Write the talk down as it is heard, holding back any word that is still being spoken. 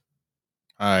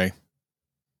Hi.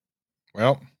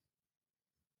 Well,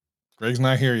 Greg's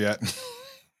not here yet.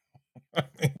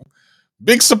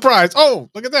 Big surprise. Oh,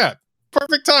 look at that.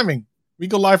 Perfect timing. We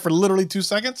go live for literally 2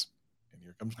 seconds. And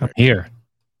here comes Greg. I'm here.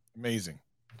 Amazing.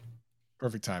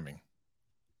 Perfect timing.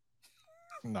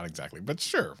 Not exactly, but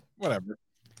sure. Whatever.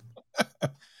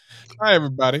 Hi,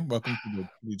 everybody. Welcome to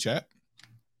the chat.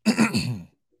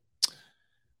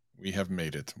 We have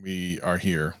made it. We are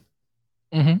here.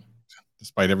 Mm-hmm.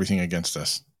 Despite everything against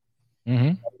us.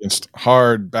 Mm-hmm. Against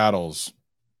hard battles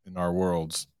in our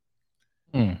worlds.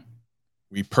 Mm.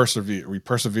 We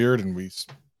persevered and we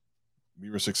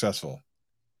were successful.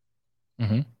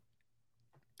 Mm-hmm.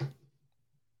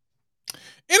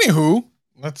 Anywho,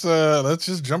 let's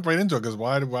just jump right into it, because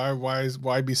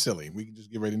why be silly? We can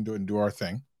just get right into it and do our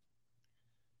thing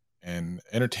and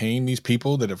entertain these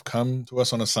people that have come to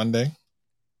us on a Sunday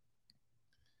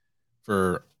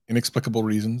for inexplicable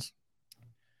reasons.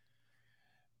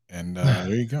 And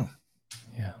there you go.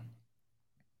 Yeah.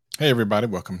 Hey everybody,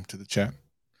 welcome to the chat.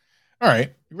 All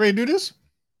right, you ready to do this?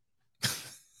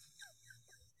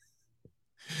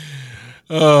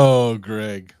 Oh,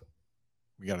 Greg,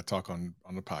 we got to talk on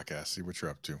the podcast. See what you're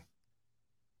up to.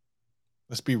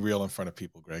 Let's be real in front of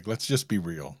people, Greg. Let's just be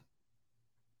real.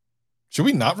 Should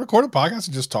we not record a podcast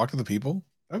and just talk to the people?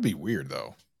 That would be weird,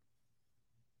 though.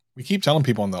 We keep telling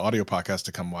people on the audio podcast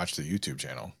to come watch the YouTube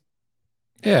channel.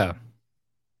 Yeah.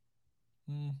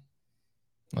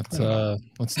 Let's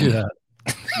do that.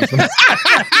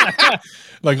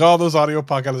 Like all those audio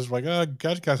podcasts are like,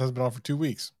 Gadgetcast has been on for 2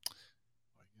 weeks. All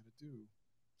you gotta do is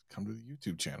come to the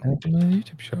YouTube channel. Come to the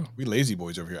YouTube show. We lazy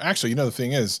boys over here. Actually, the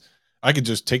thing is, I could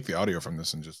just take the audio from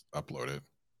this and just upload it.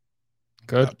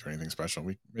 Good. Not do anything special.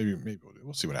 Maybe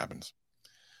we'll see what happens.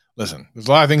 Listen, there's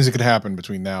a lot of things that could happen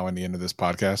between now and the end of this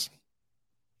podcast.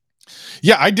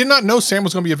 Yeah, I did not know Sam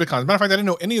was going to be at VidCon. As a matter of fact, I didn't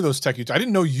know any of those tech YouTubers. I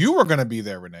didn't know you were going to be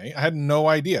there, Renee. I had no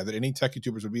idea that any tech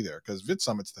YouTubers would be there, because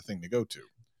VidSummit's the thing to go to.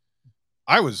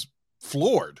 I was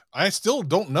floored. I still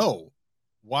don't know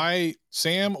why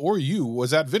Sam or you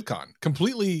was at VidCon.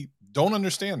 Completely don't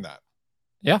understand that.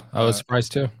 Yeah, I was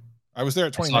surprised too. I was there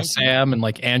at 2019. I saw Sam and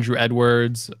like Andrew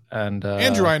Edwards and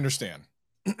Andrew, I understand.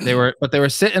 They were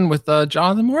sitting with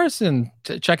Jonathan Morrison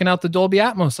checking out the Dolby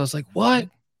Atmos. I was like, what?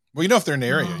 Well, if they're in the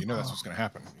area, that's what's going to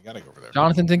happen. You got to go over there.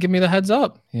 Jonathan didn't give me the heads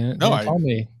up. He didn't tell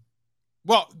me.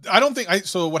 Well, I don't think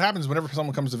so what happens whenever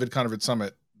someone comes to VidCon or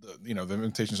VidSummit, the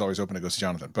invitation is always open to go see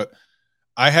Jonathan. But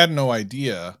I had no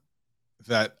idea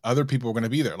that other people were going to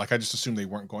be there. Like, I just assumed they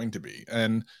weren't going to be.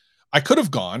 And I could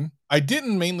have gone. I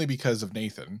didn't, mainly because of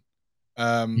Nathan.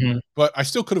 But I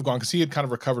still could have gone because he had kind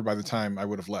of recovered by the time I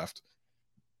would have left.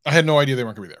 I had no idea they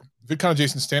weren't going to be there. VidCon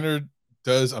Adjacent Standard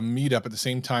does a meetup at the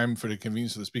same time for the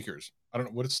convenience of the speakers. I don't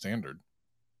know what it's Standard.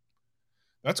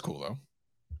 That's cool though.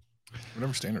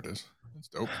 Whatever Standard is, that's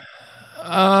dope.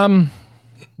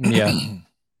 Yeah.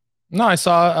 No, I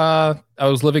saw. I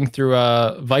was living through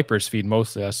Viper's feed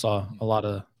mostly. I saw a lot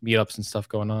of meetups and stuff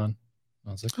going on.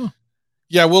 I was like, oh.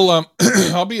 Yeah, well,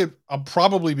 I'll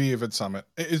probably be at VidSummit.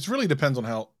 It really depends on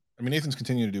how. I mean, Nathan's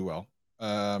continuing to do well.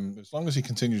 As long as he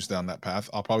continues down that path,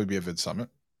 I'll probably be at VidSummit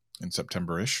in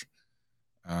September-ish.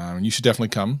 You should definitely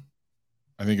come.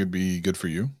 I think it'd be good for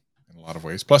you in a lot of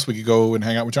ways. Plus, we could go and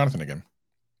hang out with Jonathan again.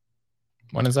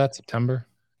 When is that? September.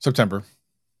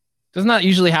 Doesn't that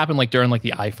usually happen like during like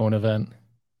the iPhone event?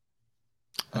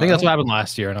 I think that's what happened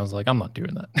last year, and I was like, I'm not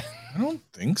doing that. I don't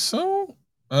think so.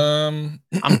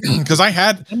 Because I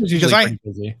had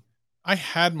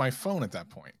my phone at that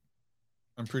point.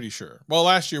 I'm pretty sure. Well,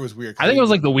 last year was weird. I think it was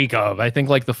like the week of. I think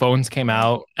like the phones came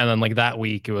out, and then like that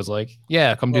week it was like,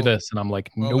 yeah, come do this, and I'm like,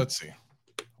 nope. Well, let's see.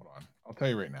 Hold on. I'll tell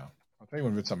you right now. I'll tell you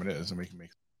when VidSummit is, and we can make.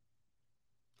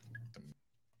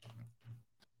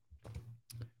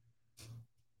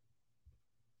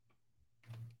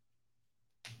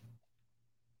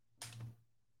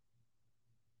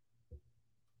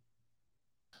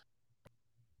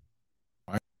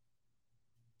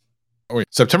 Oh, wait,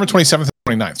 September 27th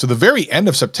and 29th. So the very end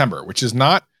of September, which is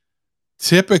not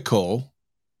typical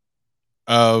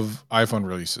of iPhone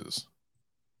releases.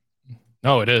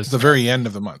 No, it is. It's the very end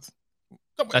of the month.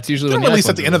 That's usually when release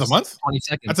at the end of the month.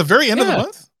 22nd. That's the very end of the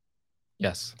month.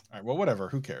 Yes. All right. Well, whatever.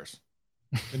 Who cares?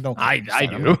 Don't I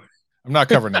do. I'm not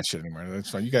covering that shit anymore. That's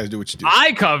fine. You guys do what you do.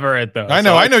 I cover it though. I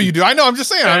know you do. I know. I'm just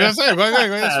saying. It's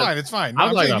fine. It's fine. No,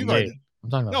 I'm talking about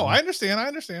no, I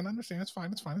understand. It's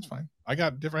fine. I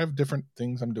have different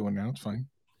things I'm doing now. It's fine.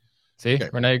 See, okay.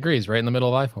 Renee agrees. Right in the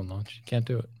middle of iPhone launch, you can't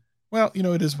do it. Well,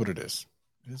 it is what it is.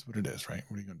 It is what it is, right?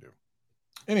 What are you gonna do?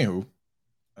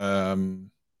 Anywho,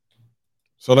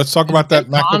 so let's talk about that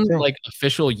MacBook Pro. Like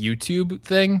official YouTube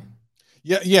thing.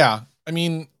 Yeah. I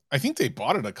mean, I think they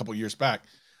bought it a couple years back.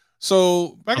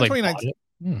 So back in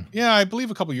 2019, yeah, I believe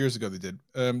a couple years ago they did.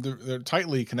 They're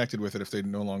tightly connected with it if they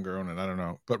no longer own it. I don't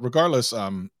know, but regardless,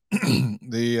 the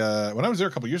when I was there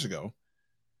a couple years ago,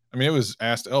 I mean, it was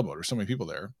ass to elbow. There's so many people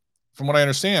there. From what I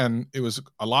understand, it was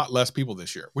a lot less people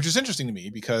this year, which is interesting to me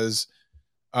because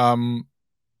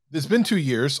it's been 2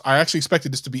 years. I actually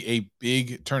expected this to be a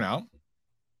big turnout,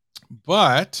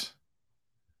 but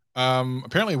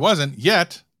apparently it wasn't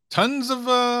yet. Tons of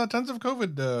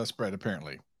COVID spread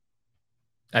apparently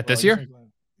at this year.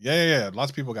 Yeah.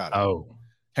 Lots of people got it. Oh,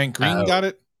 Hank Green got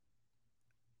it.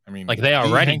 I mean, like they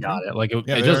already got it. Like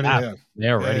it just happened. They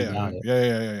already got it.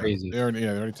 Yeah. Crazy. They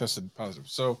already tested positive.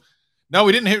 So no,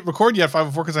 we didn't hit record yet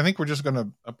 504 because I think we're just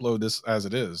gonna upload this as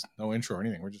it is. No intro or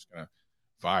anything. We're just gonna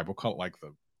vibe. We'll call it like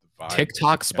the vibe.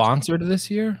 TikTok sponsored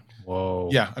this year. Whoa.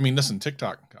 Yeah, I mean, listen,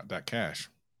 TikTok got that cash.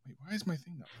 Wait, why is my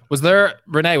thing not? Was there,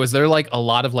 Renee? Was there like a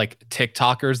lot of like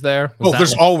TikTokers there?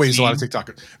 There's always a lot of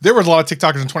TikTokers. There was a lot of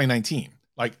TikTokers in 2019.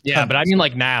 Like, yeah, but I mean,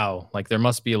 like now, like there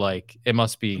must be like it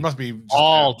must be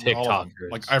all TikTokers.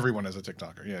 Like everyone is a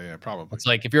TikToker. Yeah, probably. It's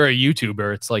like if you're a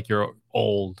YouTuber, it's like you're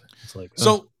old. It's like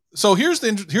so here's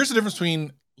the difference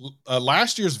between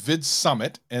last year's Vid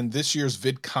Summit and this year's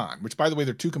VidCon, which by the way,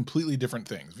 they're two completely different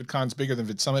things. VidCon's bigger than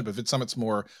Vid Summit, but Vid Summit's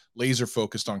more laser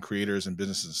focused on creators and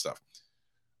businesses and stuff.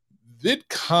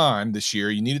 VidCon this year,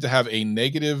 you needed to have a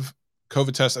negative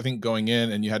COVID test, I think, going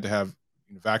in, and you had to have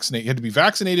vaccinate. You had to be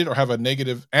vaccinated or have a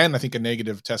negative, and I think a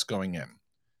negative test going in,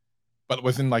 but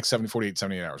within like 48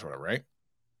 hours, whatever, right?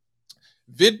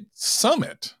 Vid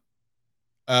Summit,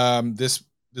 this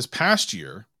past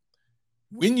year,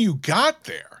 when you got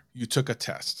there, you took a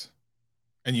test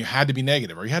and you had to be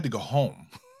negative or you had to go home,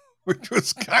 which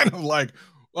was kind of like,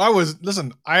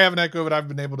 listen, I haven't had COVID. I've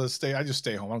been able to stay. I just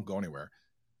stay home. I don't go anywhere.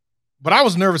 But I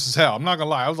was nervous as hell. I'm not gonna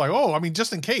lie. I was like, I mean,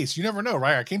 just in case, you never know,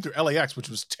 right? I came through LAX, which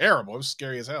was terrible. It was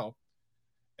scary as hell.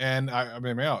 And I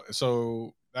mean,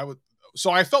 so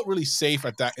I felt really safe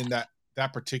at that, in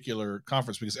that particular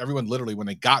conference, because everyone literally, when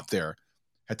they got there,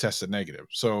 had tested negative.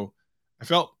 So I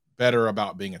felt better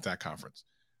about being at that conference.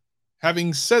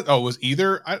 Having said, it was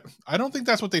either, I don't think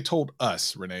that's what they told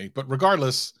us, Renee, but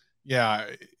regardless, yeah,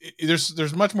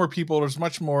 there's much more people, there's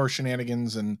much more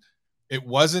shenanigans, and it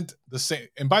wasn't the same.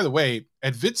 And by the way,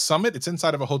 at Vid Summit, it's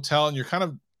inside of a hotel, and you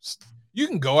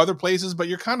can go other places, but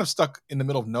you're kind of stuck in the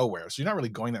middle of nowhere. So you're not really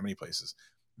going that many places.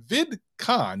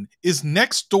 VidCon is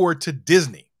next door to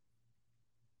Disney.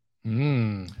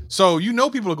 So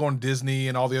people are going to Disney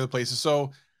and all the other places.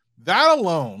 So that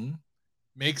alone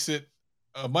makes it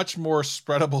a much more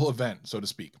spreadable event, so to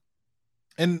speak.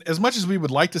 And as much as we would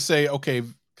like to say, okay,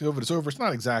 COVID is over, it's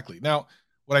not exactly. Now,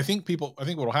 I think what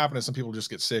will happen is some people just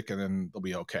get sick and then they'll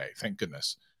be okay. Thank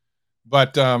goodness.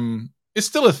 But it's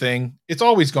still a thing. It's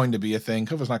always going to be a thing.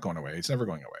 COVID's not going away. It's never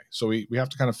going away. So we have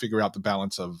to kind of figure out the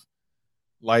balance of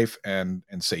life and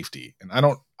safety. And I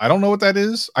don't know what that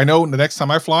is. I know the next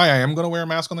time I fly, I am going to wear a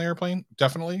mask on the airplane,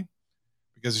 definitely,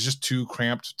 because it's just too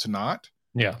cramped to not.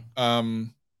 Yeah.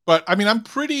 But I mean,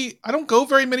 I don't go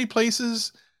very many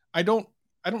places. I don't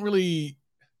really,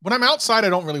 when I'm outside, I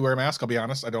don't really wear a mask. I'll be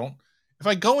honest. I don't. If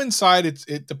I go inside,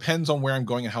 it depends on where I'm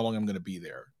going and how long I'm going to be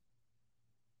there.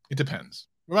 It depends.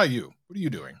 What about you? What are you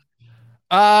doing?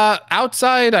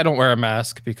 Outside, I don't wear a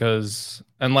mask because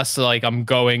unless like I'm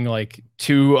going like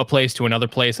to a place to another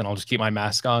place, and I'll just keep my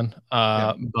mask on.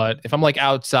 But if I'm like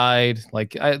outside,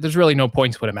 like there's really no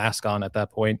point to put a mask on at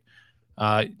that point.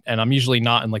 And I'm usually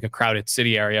not in like a crowded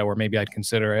city area where maybe I'd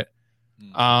consider it.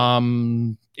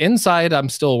 Inside, I'm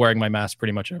still wearing my mask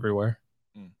pretty much everywhere.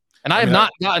 And I have not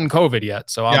gotten COVID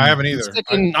yet, so I haven't either.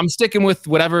 I'm sticking with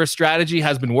whatever strategy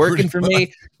has been working for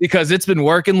me because it's been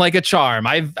working like a charm.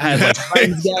 I've had like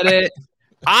friends get it.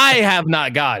 I have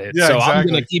not got it, so exactly. I'm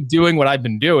going to keep doing what I've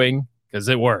been doing because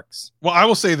it works. Well, I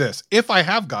will say this: if I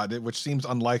have gotten it, which seems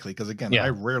unlikely, because again, I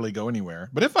rarely go anywhere,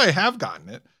 but if I have gotten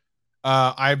it,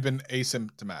 I've been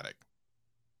asymptomatic.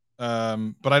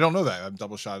 But I don't know that. I'm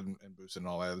double shot and boosted and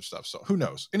all that other stuff. So who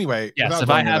knows? Anyway, yes, if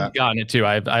I have gotten it too,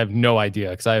 I have no idea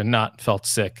because I have not felt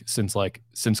sick since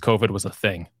COVID was a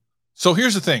thing. So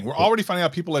here's the thing: we're already finding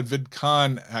out people at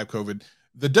VidCon have COVID.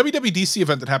 The WWDC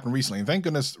event that happened recently, and thank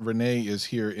goodness Renee is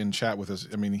here in chat with us.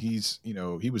 I mean, he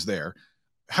was there.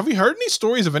 Have we heard any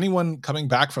stories of anyone coming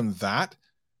back from that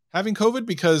having COVID?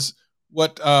 Because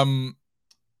what Renee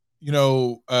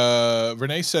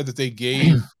said that they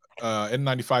gave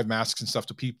N95 masks and stuff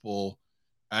to people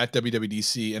at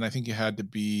WWDC, and I think you had to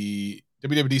be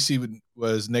WWDC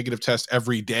was negative test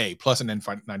every day plus an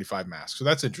N95 mask. So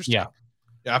that's interesting. Yeah,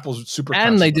 Apple's super,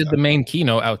 and they did the main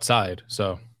keynote outside.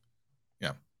 So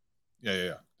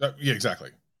yeah, exactly.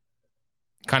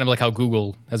 kind of like how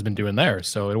Google has been doing theirs.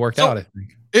 So it worked out, I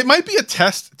think. It might be a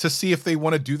test to see if they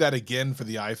want to do that again for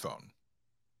the iPhone.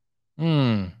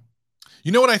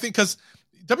 You know what I think? Because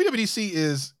WWDC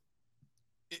is,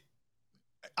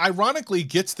 ironically,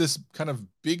 gets this kind of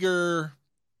bigger.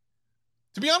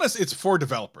 To be honest, it's for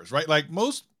developers, right? Like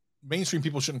most mainstream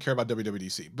people shouldn't care about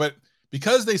WWDC, but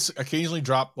because they occasionally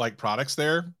drop like products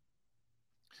there,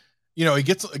 you know, it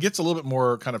gets a little bit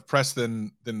more kind of press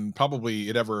than probably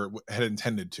it ever had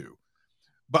intended to.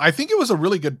 But I think it was a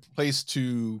really good place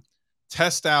to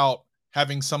test out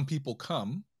having some people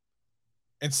come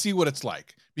and see what it's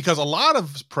like, because a lot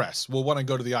of press will want to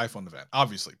go to the iPhone event.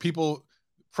 Obviously,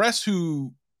 press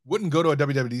who wouldn't go to a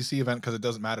WWDC event because it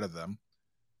doesn't matter to them,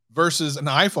 versus an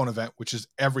iPhone event, which is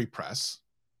every press.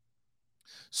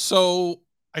 So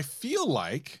I feel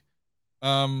like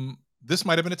this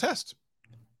might have been a test.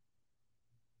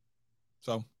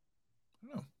 So I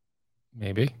don't know.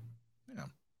 Maybe. Yeah.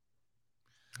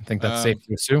 I think that's safe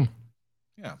to assume.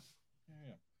 Yeah.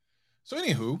 So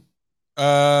anywho,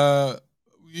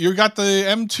 you got the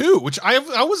M2, which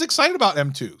I was excited about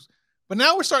M2s, but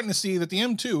now we're starting to see that the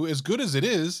M2, as good as it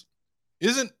is,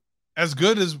 isn't as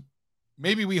good as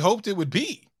maybe we hoped it would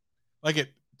be. Like it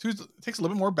takes a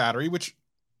little bit more battery, which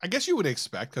I guess you would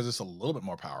expect because it's a little bit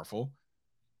more powerful.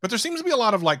 But there seems to be a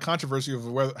lot of like controversy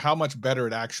over how much better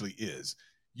it actually is.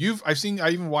 I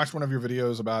even watched one of your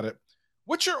videos about it.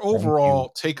 What's your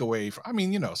overall takeaway? I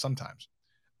mean, you know, sometimes.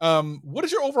 What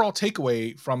is your overall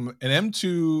takeaway from an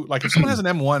M2? Like if someone has an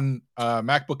M1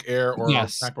 MacBook Air or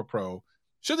MacBook Pro,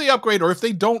 should they upgrade? Or if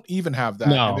they don't even have that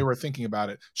and they were thinking about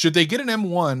it, should they get an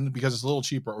M1 because it's a little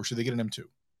cheaper, or should they get an M2?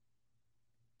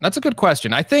 That's a good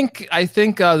question. I think this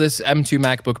M2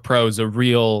 MacBook Pro is a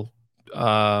real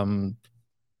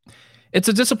it's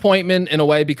a disappointment in a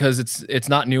way because it's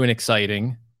not new and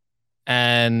exciting,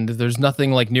 and there's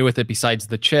nothing like new with it besides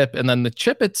the chip. And then the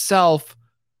chip itself,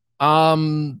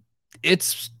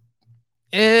 it's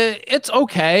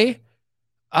okay.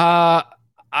 I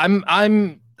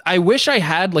wish I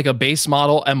had like a base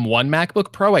model M1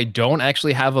 MacBook Pro. I don't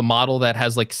actually have a model that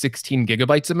has like 16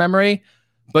 gigabytes of memory.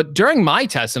 But during my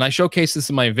test, and I showcased this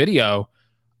in my video,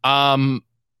 my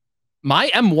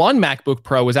M1 MacBook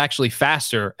Pro was actually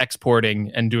faster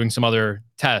exporting and doing some other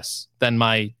tests than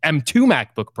my M2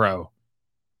 MacBook Pro.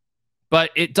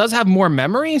 But it does have more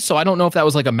memory, so I don't know if that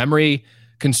was like a memory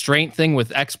constraint thing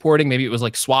with exporting. Maybe it was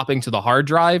like swapping to the hard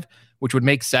drive, which would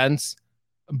make sense.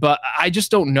 But I just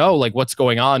don't know like what's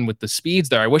going on with the speeds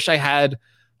there. I wish I had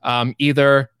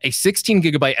either a 16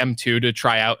 gigabyte M2 to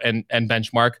try out and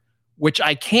benchmark, which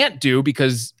I can't do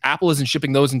because Apple isn't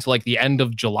shipping those until like the end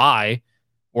of July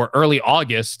or early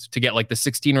August to get like the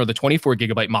 16 or the 24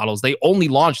 gigabyte models. They only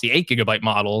launched the 8 gigabyte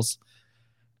models.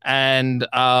 And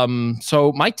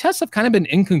so my tests have kind of been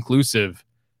inconclusive.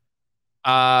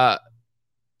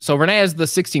 So Renee has the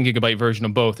 16 gigabyte version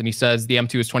of both, and he says the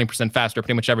M2 is 20% faster,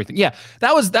 pretty much everything. Yeah,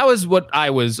 that was what I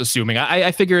was assuming.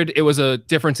 I figured it was a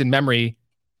difference in memory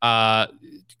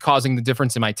causing the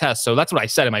difference in my test. So that's what I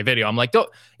said in my video. I'm like, don't,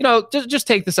 just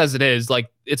take this as it is. Like,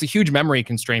 it's a huge memory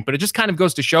constraint, but it just kind of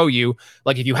goes to show you,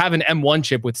 like, if you have an M1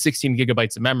 chip with 16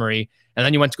 gigabytes of memory, and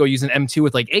then you went to go use an M2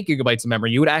 with like 8 gigabytes of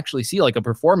memory, you would actually see like a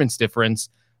performance difference,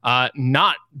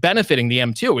 not benefiting the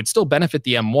M2. It would still benefit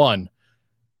the M1.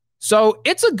 So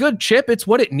it's a good chip. It's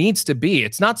what it needs to be.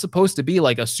 It's not supposed to be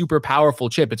like a super powerful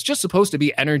chip. It's just supposed to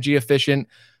be energy efficient,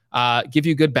 give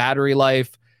you good battery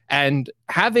life. And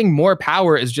having more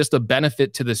power is just a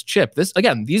benefit to this chip.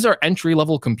 These are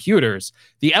entry-level computers.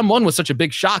 The M1 was such a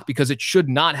big shock because it should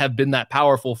not have been that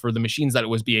powerful for the machines that it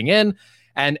was being in.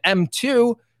 And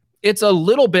M2, it's a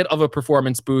little bit of a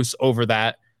performance boost over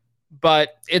that,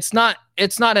 but it's not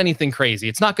anything crazy.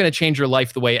 It's not going to change your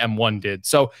life the way M1 did.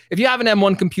 So if you have an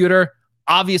M1 computer,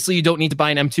 obviously you don't need to buy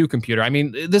an M2 computer. I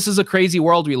mean, this is a crazy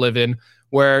world we live in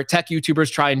where tech YouTubers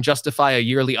try and justify a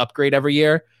yearly upgrade every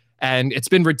year. And it's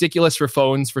been ridiculous for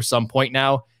phones for some point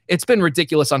now. It's been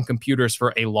ridiculous on computers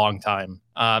for a long time.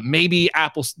 Maybe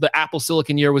the Apple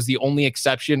Silicon year was the only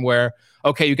exception where,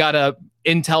 okay, you got a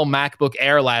Intel MacBook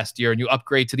Air last year and you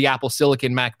upgrade to the Apple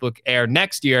Silicon MacBook Air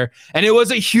next year, and it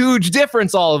was a huge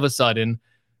difference all of a sudden.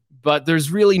 But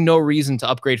there's really no reason to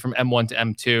upgrade from M1 to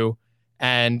M2.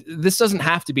 And this doesn't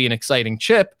have to be an exciting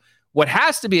chip. What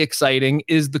has to be exciting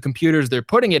is the computers they're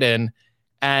putting it in.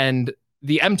 And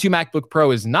the M2 MacBook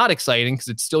Pro is not exciting because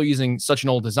it's still using such an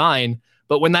old design.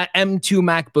 But when that M2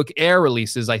 MacBook Air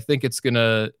releases, I think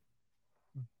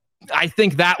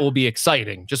that will be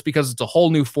exciting just because it's a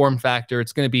whole new form factor.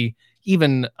 It's going to be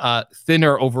even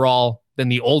thinner overall than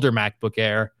the older MacBook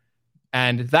Air.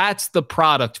 And that's the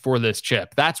product for this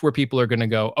chip. That's where people are going to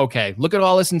go, okay, look at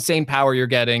all this insane power you're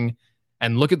getting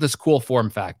and look at this cool form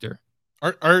factor.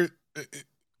 I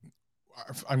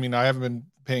mean, I haven't been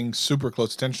paying super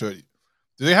close attention to it.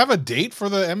 Do they have a date for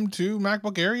the M2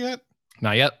 MacBook Air yet?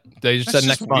 Not yet. They just said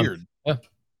next month. Weird. Yeah.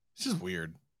 It's just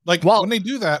weird. Like, well, when they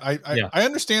do that, I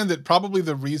understand that probably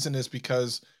the reason is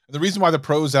because the reason why the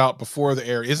Pro's out before the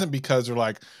Air isn't because they're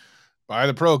like, buy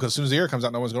the Pro because as soon as the Air comes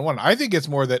out, no one's going to want it. I think it's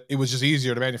more that it was just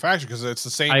easier to manufacture because it's the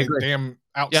same damn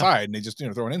outside and they just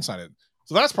throw an inside it.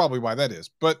 So that's probably why that is.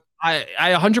 But I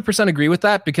 100% agree with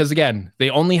that because, again, they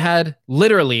only had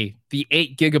literally the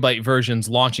 8 GB versions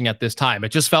launching at this time. It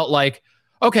just felt like,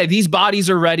 okay, these bodies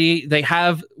are ready.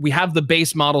 We have the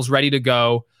base models ready to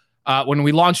go. When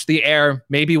we launch the Air,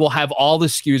 maybe we'll have all the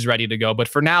SKUs ready to go. But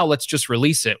for now, let's just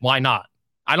release it. Why not?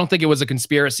 I don't think it was a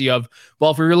conspiracy of,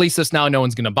 well, if we release this now, no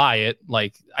one's going to buy it.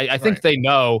 Like, I think they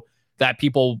know that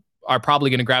people are probably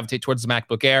going to gravitate towards the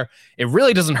MacBook Air. It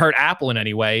really doesn't hurt Apple in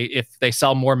any way if they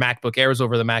sell more MacBook Airs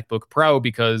over the MacBook Pro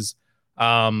because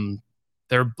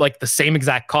they're like the same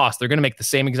exact cost. They're going to make the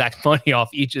same exact money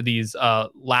off each of these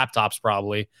laptops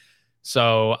probably.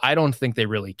 So I don't think they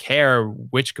really care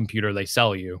which computer they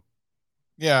sell you.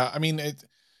 Yeah, I mean,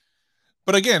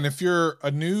 but again, if you're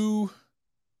a new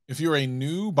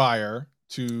buyer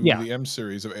to the M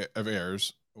series of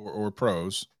Airs or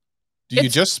Pros, do you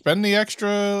just spend the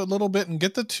extra little bit and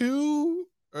get the 2?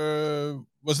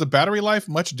 Was the battery life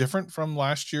much different from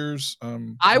last year's?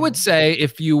 I would say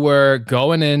if you were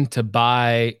going in to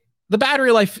buy, the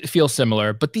battery life feels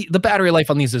similar, but the battery life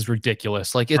on these is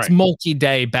ridiculous. Like it's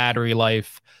multi-day battery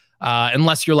life,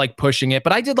 unless you're like pushing it.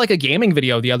 But I did like a gaming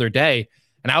video the other day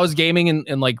and I was gaming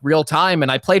in like real time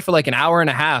and I played for like an hour and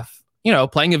a half,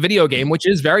 playing a video game, which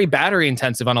is very battery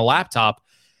intensive on a laptop.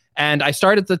 And I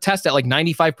started the test at like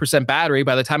 95% battery.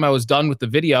 By the time I was done with the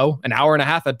video, an hour and a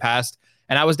half had passed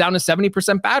and I was down to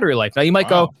 70% battery life. Now you might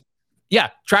go,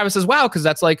 yeah, Travis says, wow, because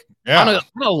that's like on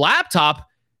a laptop.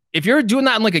 If you're doing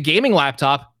that on like a gaming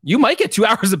laptop, you might get 2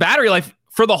 hours of battery life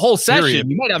for the whole session. Period.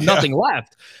 You might have nothing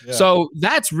left. Yeah. So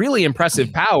that's really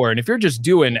impressive power. And if you're just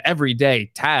doing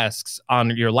everyday tasks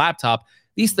on your laptop,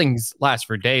 these things last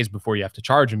for days before you have to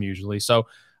charge them usually. So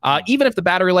even if the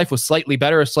battery life was slightly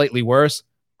better or slightly worse,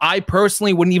 I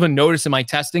personally wouldn't even notice in my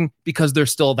testing because they're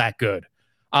still that good.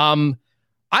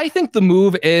 I think the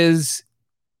move is,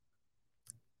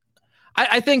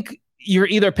 I think you're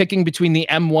either picking between the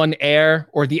M1 Air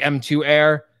or the M2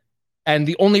 Air. And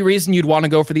the only reason you'd want to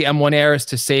go for the M1 Air is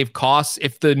to save costs.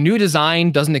 If the new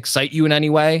design doesn't excite you in any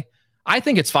way, I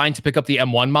think it's fine to pick up the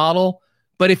M1 model.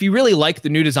 But if you really like the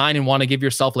new design and want to give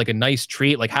yourself like a nice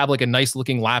treat, like have like a nice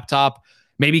looking laptop,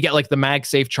 maybe get like the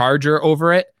MagSafe charger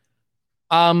over it,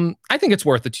 I think it's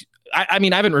worth it. I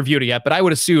mean, I haven't reviewed it yet, but I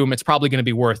would assume it's probably going to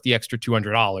be worth the extra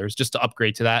 $200 just to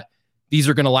upgrade to that. These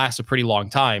are going to last a pretty long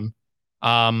time.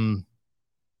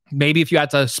 Maybe if you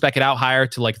had to spec it out higher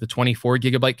to like the 24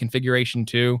 gigabyte configuration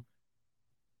too,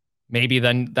 maybe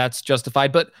then that's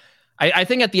justified. But I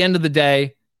think at the end of the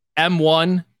day,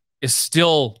 M1 is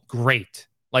still great.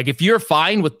 Like if you're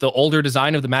fine with the older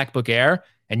design of the MacBook Air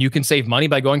and you can save money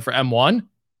by going for M1,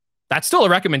 that's still a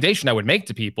recommendation I would make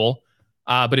to people.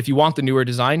 But if you want the newer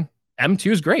design,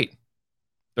 M2 is great.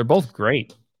 They're both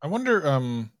great. I wonder,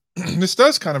 this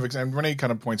does kind of, Renee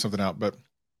kind of points something out, but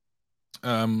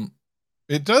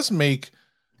it does make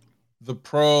the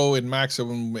Pro and Max,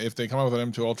 if they come out with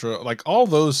an M2 Ultra, like all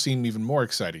those seem even more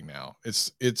exciting now.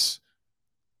 It's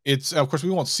of course we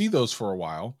won't see those for a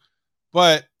while,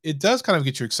 but it does kind of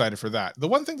get you excited for that. The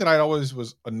one thing that I always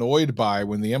was annoyed by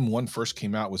when the M1 first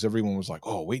came out was everyone was like,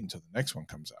 oh, wait until the next one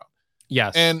comes out.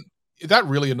 Yes. And that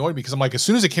really annoyed me because I'm like, as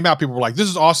soon as it came out, people were like, this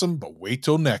is awesome, but wait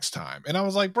till next time. And I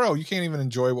was like, bro, you can't even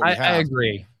enjoy what we have. I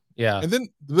agree. Yeah. And then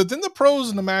the Pros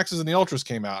and the Maxes and the Ultras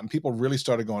came out and people really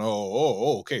started going,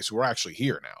 oh, okay. So we're actually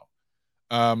here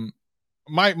now.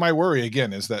 My worry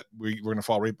again is that we're going to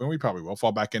fall right, and we probably will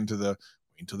fall back into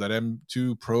until that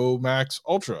M2 Pro Max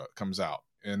Ultra comes out.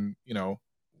 And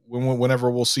whenever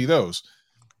we'll see those,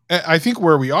 and I think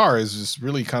where we are is this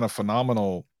really kind of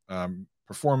phenomenal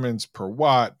performance per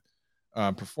watt,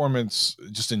 performance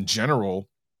just in general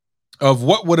of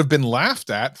what would have been laughed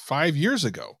at 5 years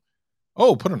ago.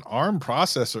 Oh, put an ARM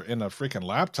processor in a freaking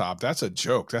laptop. That's a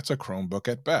joke. That's a Chromebook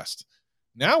at best.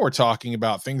 Now we're talking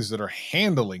about things that are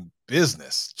handling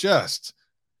business, just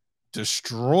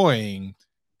destroying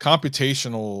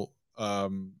computational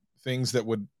things that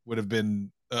would have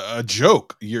been a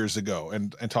joke years ago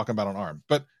and talking about on ARM.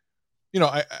 But,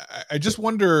 I just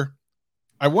wonder,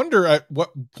 at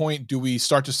what point do we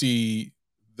start to see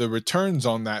the returns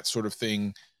on that sort of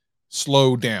thing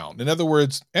slow down. In other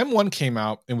words, M1 came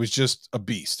out and was just a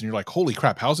beast. And you're like, holy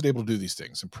crap, how's it able to do these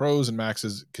things? And pros and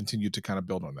maxes continued to kind of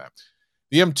build on that.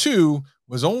 The M2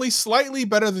 was only slightly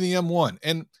better than the M1.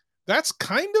 And that's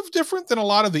kind of different than a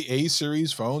lot of the A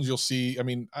series phones you'll see. I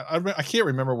mean, I can't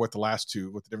remember what the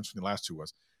difference between the last two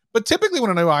was. But typically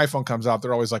when a new iPhone comes out,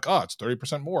 they're always like, oh, it's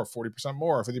 30% more, 40%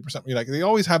 more, 50%. Like they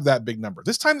always have that big number.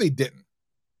 This time they didn't.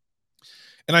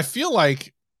 And I feel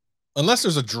like unless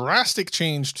there's a drastic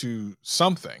change to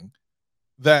something,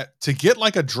 that to get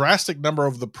like a drastic number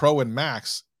of the Pro and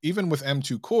Max, even with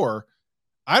M2 Core,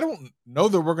 I don't know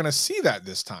that we're going to see that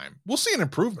this time. We'll see an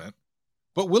improvement,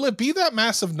 but will it be that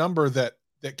massive number that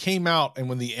came out? And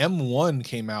when the M1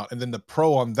 came out and then the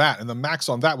Pro on that and the Max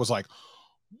on that was like,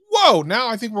 whoa, now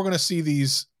I think we're going to see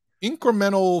these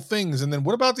incremental things. And then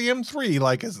what about the M3?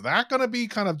 Like, is that going to be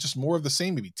kind of just more of the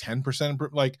same, maybe 10%?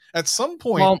 Like at some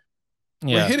point,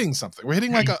 we're hitting something. We're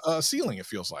hitting like a ceiling, it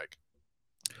feels like.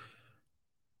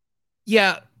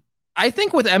 Yeah. I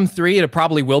think with M3, it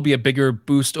probably will be a bigger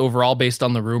boost overall based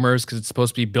on the rumors because it's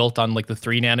supposed to be built on like the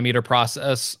 3nm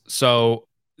process. So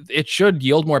it should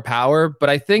yield more power. But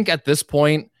I think at this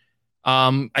point,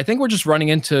 I think we're just running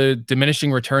into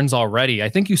diminishing returns already. I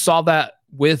think you saw that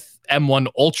with M1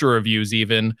 Ultra reviews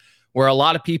even, where a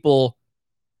lot of people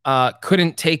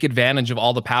couldn't take advantage of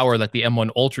all the power that the M1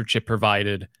 Ultra chip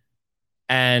provided.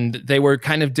 And they were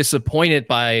kind of disappointed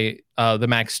by the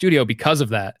Mac Studio because of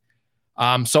that.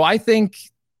 So I think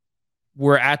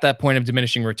we're at that point of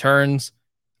diminishing returns.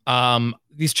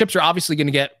 These chips are obviously going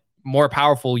to get more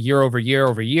powerful year over year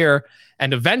over year.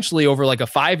 And eventually over like a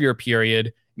 5-year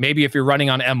period, maybe if you're running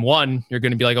on M1, you're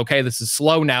going to be like, okay, this is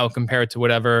slow now compared to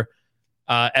whatever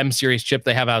M series chip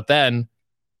they have out then.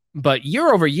 But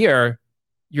year over year,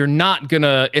 it's not going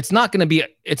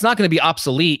to be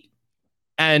obsolete.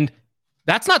 And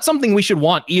that's not something we should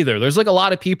want either. There's like a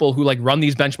lot of people who like run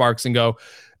these benchmarks and go,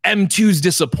 M2's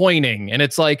disappointing. And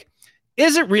it's like,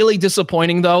 is it really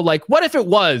disappointing though? Like, what if it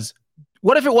was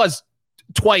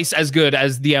twice as good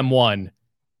as the M1?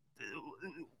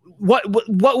 What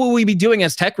will we be doing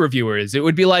as tech reviewers? It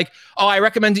would be like, oh, I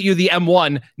recommended you the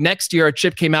M1. Next year, a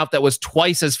chip came out that was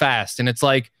twice as fast. And it's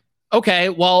like, okay,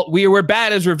 well, we were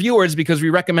bad as reviewers because we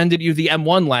recommended you the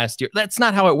M1 last year. That's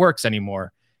not how it works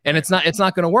anymore. And it's not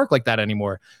going to work like that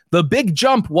anymore. The big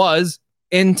jump was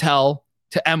Intel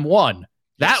to M1.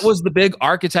 That was the big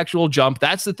architectural jump.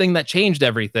 That's the thing that changed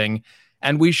everything.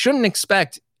 And we shouldn't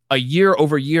expect a year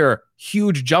over year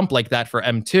huge jump like that for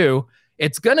M2.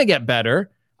 It's going to get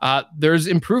better. There's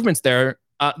improvements there.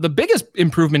 The biggest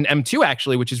improvement in M2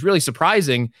 actually, which is really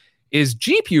surprising, is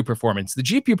GPU performance. The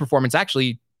GPU performance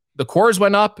actually, the cores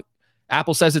went up.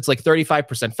 Apple says it's like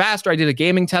 35% faster. I did a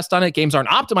gaming test on it. Games aren't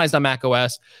optimized on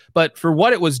macOS, but for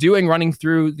what it was doing running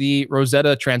through the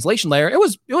Rosetta translation layer, it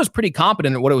was pretty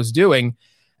competent at what it was doing.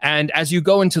 And as you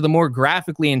go into the more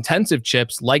graphically intensive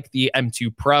chips like the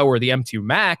M2 Pro or the M2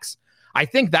 Max, I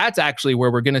think that's actually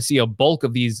where we're going to see a bulk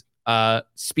of these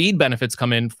speed benefits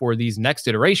come in for these next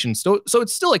iterations. So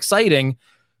it's still exciting,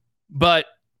 but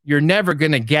you're never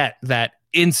going to get that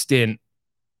instant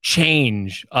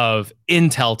change of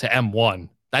Intel to M1.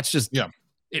 That's just,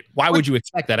 why would you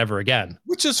expect that ever again?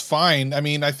 Which is fine. I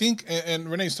mean, I think, and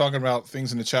Renee's talking about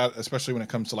things in the chat, especially when it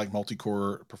comes to like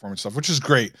multi-core performance stuff, which is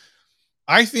great.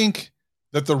 I think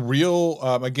that the real,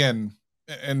 again,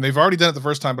 and they've already done it the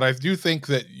first time, but I do think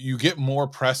that you get more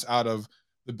press out of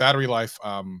the battery life,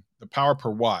 the power per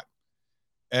watt.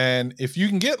 And if you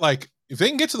can get if they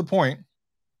can get to the point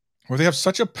where they have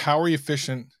such a power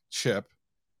efficient chip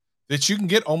that you can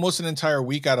get almost an entire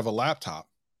week out of a laptop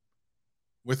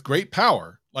with great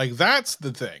power, like that's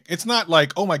the thing. It's not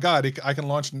like, oh my God, I can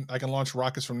launch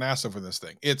rockets from NASA for this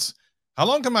thing. It's how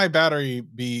long can my battery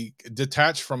be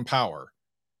detached from power?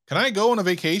 Can I go on a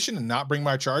vacation and not bring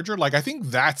my charger? Like, I think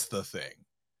that's the thing.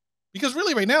 Because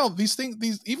really right now,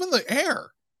 even the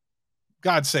Air,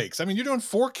 God's sakes. I mean, you're doing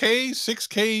 4K,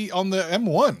 6K on the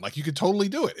M1. Like you could totally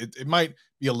do it. It might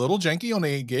be a little janky on the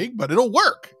 8 gig, but it'll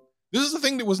work. This is the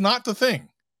thing that was not the thing.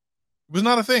 It was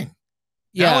not a thing.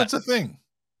 Yeah. Now it's a thing.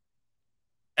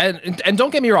 And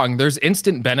don't get me wrong, there's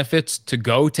instant benefits to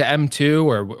go to M2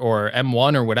 or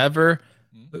M1 or whatever.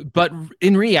 But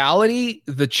in reality,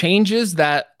 the changes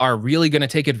that are really going to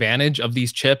take advantage of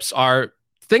these chips are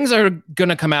things that are going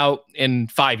to come out in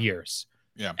 5 years.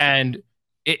 Yeah. And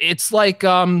it's like,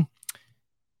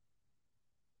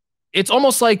 it's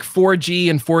almost like 4G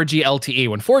and 4G LTE.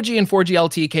 When 4G and 4G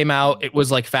LTE came out, it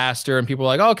was like faster and people were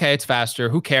like, oh, okay, it's faster.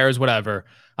 Who cares? Whatever.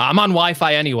 I'm on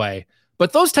Wi-Fi anyway.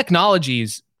 But those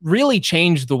technologies really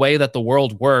changed the way that the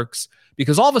world works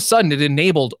because all of a sudden it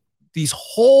enabled these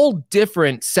whole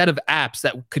different set of apps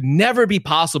that could never be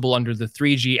possible under the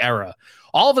 3G era.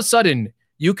 All of a sudden,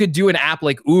 you could do an app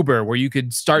like Uber where you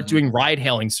could start doing ride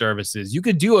hailing services. You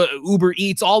could do a Uber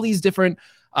Eats, all these different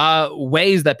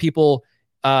ways that people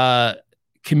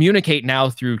communicate now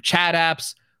through chat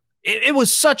apps. It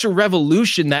was such a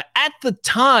revolution that at the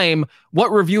time,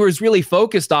 what reviewers really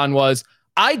focused on was,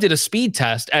 I did a speed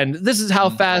test, and this is how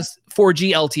fast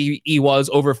 4G LTE was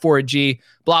over 4G,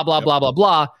 blah, blah, blah, blah,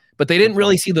 blah. But they didn't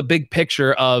really see the big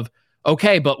picture of,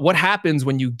 okay, but what happens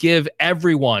when you give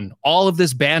everyone all of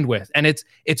this bandwidth and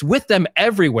it's with them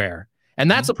everywhere? And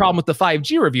that's the problem with the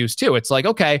 5G reviews too. It's like,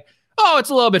 okay, oh, it's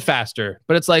a little bit faster,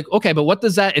 but it's like, okay, but what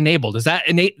does that enable? Is that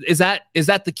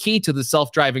the key to the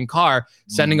self-driving car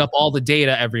sending up all the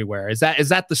data everywhere? Is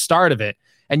that the start of it?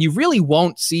 And you really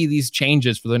won't see these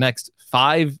changes for the next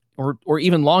 5 or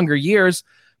even longer years.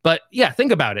 But yeah,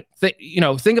 think about it.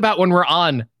 Think about when we're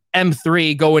on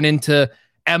M3 going into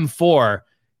M4.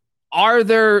 Are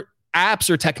there apps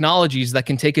or technologies that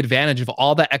can take advantage of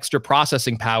all that extra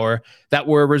processing power that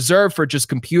were reserved for just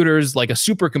computers, like a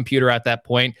supercomputer at that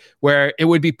point, where it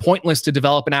would be pointless to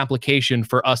develop an application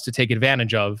for us to take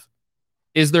advantage of?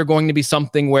 Is there going to be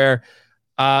something where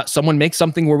someone makes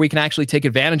something where we can actually take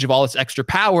advantage of all this extra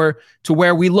power to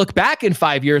where we look back in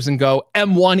 5 years and go,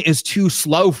 M1 is too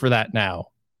slow for that now?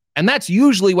 And that's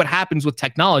usually what happens with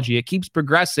technology. It keeps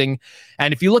progressing.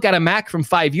 And if you look at a Mac from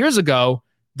 5 years ago,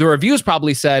 the reviews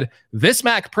probably said, this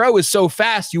Mac Pro is so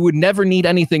fast, you would never need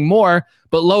anything more.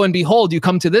 But lo and behold, you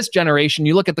come to this generation,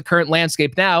 you look at the current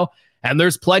landscape now, and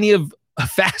there's plenty of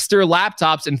faster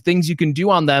laptops and things you can do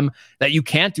on them that you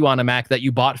can't do on a Mac that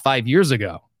you bought 5 years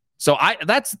ago. So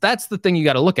that's the thing you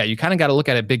got to look at. You kind of got to look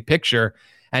at it big picture.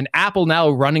 And Apple now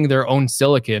running their own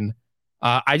silicon,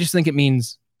 I just think it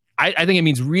means, I think it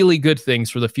means really good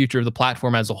things for the future of the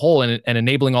platform as a whole, and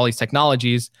enabling all these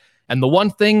technologies. And the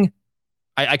one thing,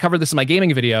 I covered this in my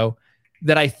gaming video,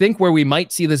 that I think where we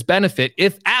might see this benefit,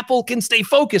 if Apple can stay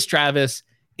focused, Travis,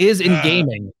 is in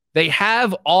gaming. They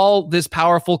have all this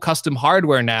powerful custom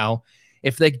hardware now.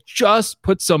 If they just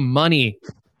put some money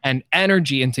and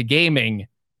energy into gaming,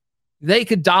 they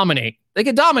could dominate. They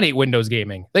could dominate Windows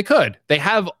gaming. They could. They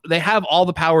have all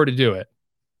the power to do it.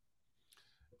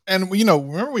 And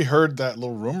remember we heard that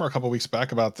little rumor a couple of weeks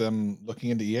back about them looking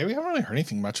into EA? We haven't really heard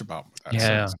anything much about that.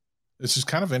 Yeah. Since. It's just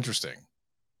kind of interesting.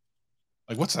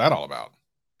 Like, what's that all about?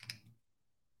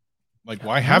 Like,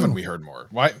 why haven't we heard more?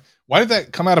 Why did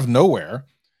that come out of nowhere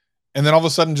and then all of a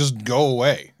sudden just go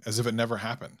away as if it never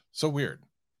happened? So weird.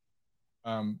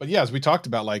 But yeah, as we talked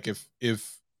about, like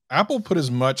if Apple put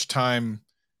as much time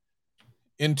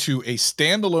into a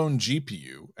standalone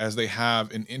GPU as they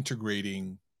have in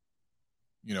integrating,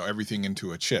 everything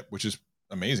into a chip, which is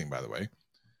amazing, by the way,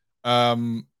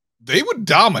 they would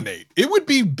dominate. It would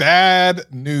be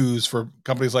bad news for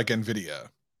companies like NVIDIA.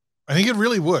 I think it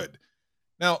really would.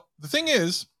 Now, the thing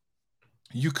is,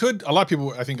 a lot of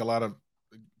people, I think a lot of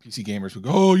PC gamers would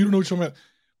go, oh, you don't know what you're talking about.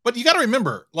 But you got to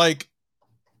remember, like,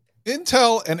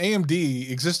 Intel and AMD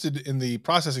existed in the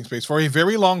processing space for a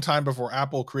very long time before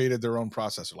Apple created their own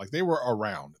processor. Like, they were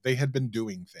around. They had been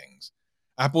doing things.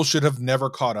 Apple should have never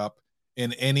caught up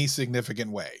in any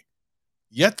significant way.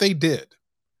 Yet they did.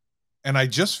 And I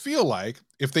just feel like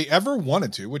if they ever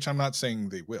wanted to, which I'm not saying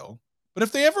they will, but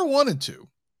if they ever wanted to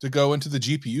go into the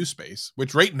GPU space,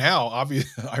 which right now,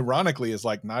 obviously, ironically, is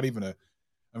like not even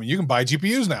you can buy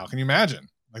GPUs now. Can you imagine?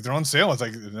 Like, they're on sale. It's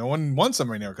like no one wants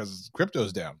them right now because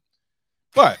crypto's down.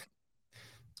 But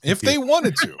if they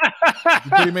wanted to, it'd be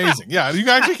pretty amazing. Yeah, you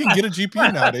actually can get a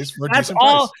GPU nowadays for a decent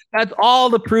price. That's all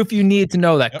the proof you need to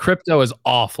know that crypto is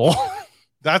awful.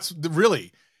 That's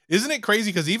really... Isn't it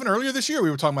crazy? Because even earlier this year,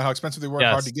 we were talking about how expensive they were,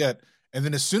 hard to get. And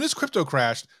then as soon as crypto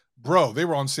crashed, bro, they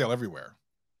were on sale everywhere.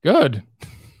 Good.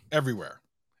 Everywhere.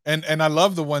 And I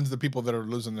love the people that are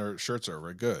losing their shirts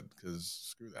over. Good, because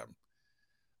screw them.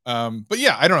 But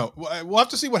yeah, I don't know. We'll have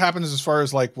to see what happens as far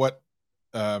as like what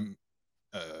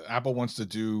Apple wants to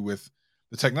do with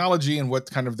the technology and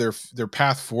what kind of their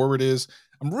path forward is.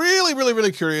 I'm really, really,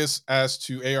 really curious as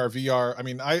to AR, VR. I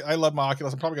mean, I love my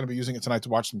Oculus. I'm probably going to be using it tonight to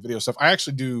watch some video stuff. I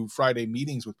actually do Friday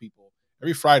meetings with people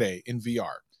every Friday in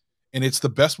VR. And it's the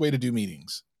best way to do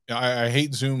meetings. I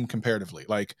hate Zoom comparatively.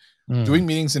 Like doing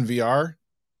meetings in VR,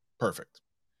 perfect.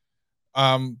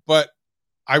 But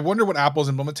I wonder what Apple's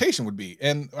implementation would be.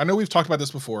 And I know we've talked about this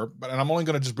before, and I'm only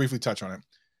going to just briefly touch on it.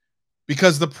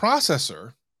 Because the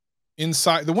processor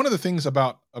inside, one of the things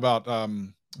about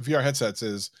VR headsets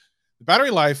is the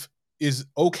battery life is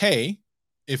okay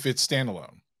if it's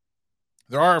standalone.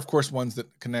 There are, of course, ones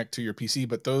that connect to your PC,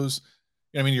 but those,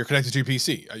 you're connected to your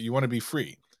PC. You want to be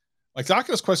free. Like the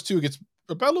Oculus Quest 2 gets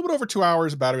about a little bit over 2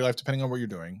 hours of battery life, depending on what you're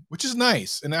doing, which is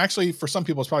nice. And actually, for some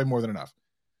people, it's probably more than enough.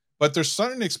 But there's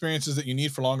certain experiences that you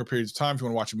need for longer periods of time if you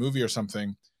want to watch a movie or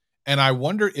something. And I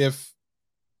wonder if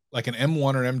like an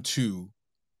M1 or M2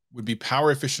 would be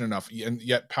power efficient enough and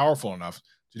yet powerful enough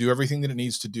to do everything that it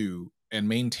needs to do and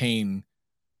maintain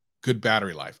good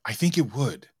battery life. I think it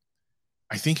would.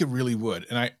 I think it really would.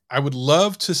 And I would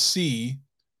love to see,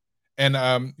 and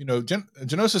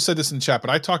Genosa said this in the chat, but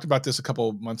I talked about this a couple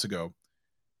of months ago.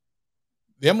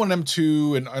 The M1,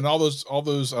 M2 and all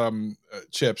those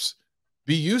chips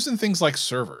be used in things like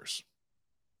servers,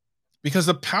 because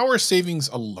the power savings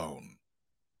alone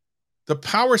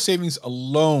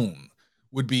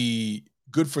would be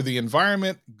good for the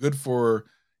environment, good for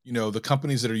the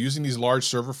companies that are using these large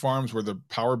server farms where the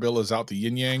power bill is out the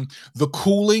yin yang. The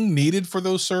cooling needed for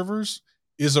those servers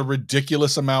is a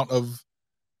ridiculous amount of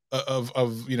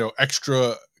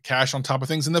extra cash on top of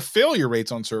things, and the failure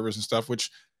rates on servers and stuff,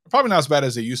 which are probably not as bad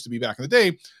as they used to be back in the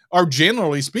day, are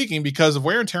generally speaking because of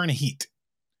wear and tear and heat.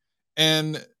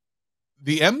 And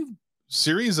the M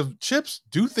series of chips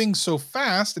do things so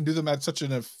fast and do them at such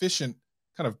an efficient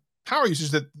kind of power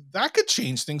usage that could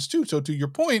change things too. So to your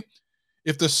point,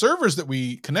 if the servers that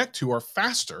we connect to are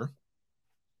faster,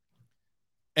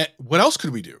 what else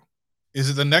could we do? Is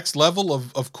it the next level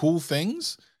of cool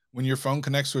things when your phone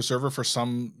connects to a server for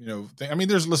some thing? I mean,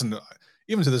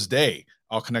 even to this day,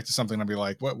 I'll connect to something and I'll be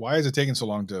like, why is it taking so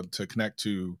long to connect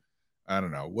to, I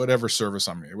don't know, whatever service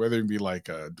I'm in, whether it be like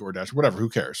a DoorDash, whatever, who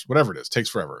cares? Whatever it is, takes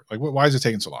forever. Like, why is it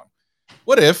taking so long?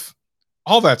 What if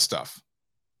all that stuff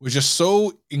was just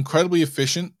so incredibly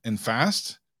efficient and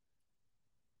fast,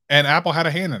 and Apple had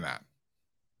a hand in that?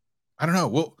 I don't know.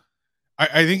 Well,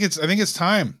 I think it's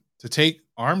time to take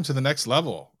ARM to the next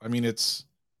level. I mean, this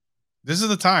is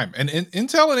the time, and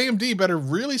Intel and AMD better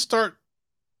really start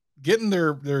getting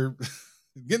their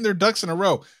getting their ducks in a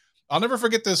row. I'll never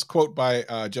forget this quote by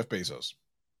Jeff Bezos,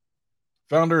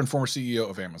 founder and former CEO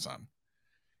of Amazon.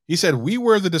 He said, "We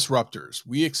were the disruptors.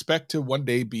 We expect to one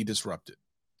day be disrupted.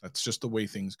 That's just the way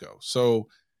things go." So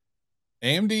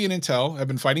AMD and Intel have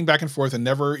been fighting back and forth and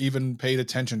never even paid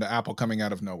attention to Apple coming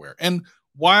out of nowhere. And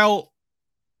while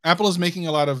Apple is making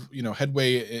a lot of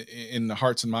headway in the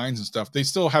hearts and minds and stuff, they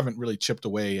still haven't really chipped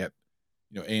away at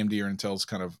AMD or Intel's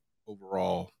kind of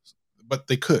overall, but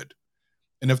they could.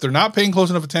 And if they're not paying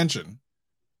close enough attention,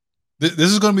 this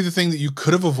is going to be the thing that you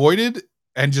could have avoided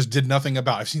and just did nothing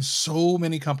about. I've seen so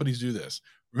many companies do this.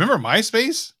 Remember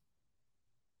MySpace?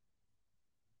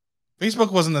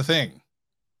 Facebook wasn't the thing.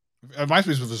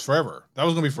 MySpace was forever. That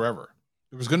was going to be forever.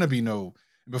 There was going to be no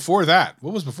before that.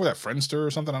 What was before that? Friendster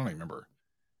or something? I don't even remember.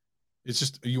 It's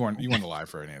just you weren't alive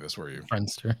for any of this, were you?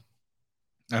 Friendster.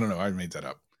 I don't know. I made that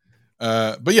up.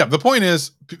 But yeah, the point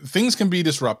is things can be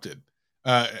disrupted.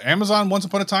 Amazon once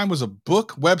upon a time was a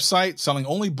book website selling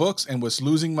only books and was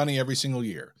losing money every single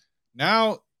year.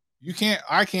 Now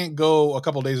I can't go a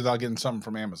couple of days without getting something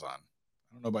from Amazon.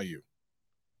 I don't know about you.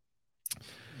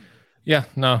 Yeah,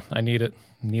 no, I need it.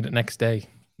 Need it next day.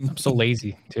 I'm so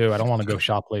lazy too. I don't want to go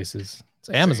shop places. It's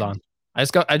Amazon. I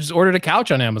just ordered a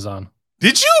couch on Amazon.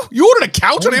 Did you? You ordered a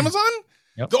couch on Amazon?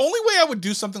 Yep. The only way I would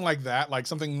do something like that, like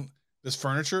this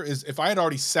furniture, is if I had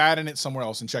already sat in it somewhere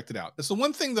else and checked it out. It's the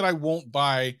one thing that I won't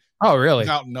buy. Oh, really?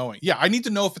 Without knowing. Yeah, I need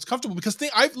to know if it's comfortable, because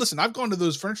I've gone to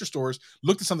those furniture stores,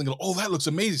 looked at something, and go, oh, that looks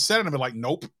amazing. Sat in it and be like,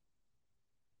 nope.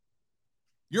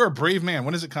 You're a brave man.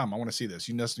 When does it come? I want to see this.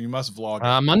 You must vlog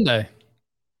it. Monday.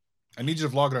 I need you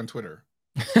to vlog it on Twitter.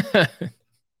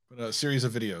 Put a series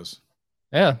of videos.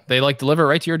 Yeah, they deliver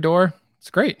right to your door.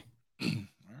 It's great. All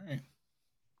right.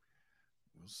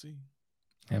 We'll see.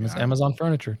 Amazon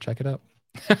Furniture. Check it out.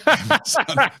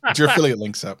 Put your affiliate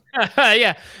links up.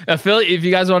 Yeah. Affiliate. If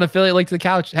you guys want affiliate link to the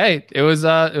couch, hey, it was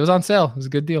on sale. It was a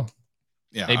good deal.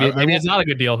 Yeah. Maybe it's not a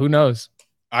good deal. Who knows?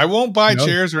 I won't buy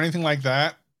chairs or anything like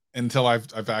that until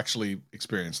I've actually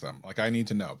experienced them. Like, I need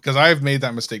to know, because I've made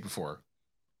that mistake before.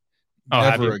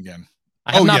 Never again.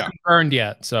 I have not been burned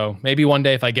yet, so maybe one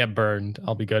day if I get burned,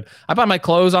 I'll be good. I buy my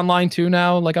clothes online too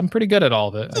now. Like, I'm pretty good at all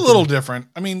of it. It's a little different.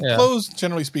 I mean, clothes,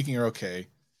 generally speaking, are okay.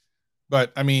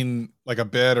 But, I mean, like a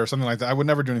bed or something like that, I would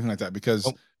never do anything like that,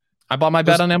 because... I bought my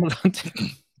bed on Amazon too.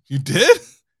 You did?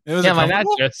 Yeah, my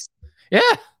mattress. Yeah.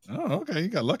 Oh, okay. You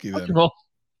got lucky then. All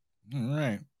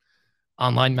right.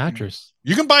 Online mattress.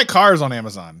 You can buy cars on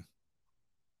Amazon.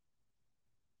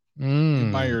 You Mm.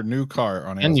 can buy your new car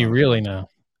on Amazon. And you really know.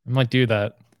 I might do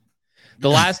that. The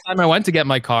last time I went to get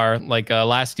my car,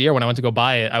 last year when I went to go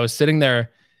buy it, I was sitting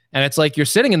there, and it's like you're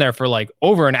sitting in there for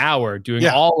over an hour doing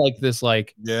all this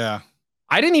Yeah.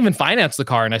 I didn't even finance the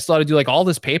car, and I still had to do all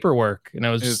this paperwork, and I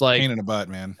was just pain in the butt,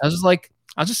 man. I was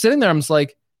just sitting there. I'm just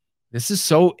like, This is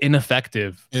so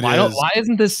ineffective. It Why is. why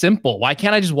isn't this simple? Why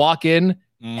can't I just walk in,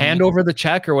 hand over the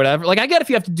check or whatever? Like, I get if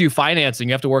you have to do financing,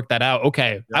 you have to work that out.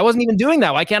 Okay. Yep. I wasn't even doing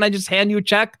that. Why can't I just hand you a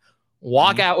check,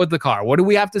 walk out with the car? What do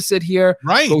we have to sit here,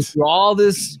 go through all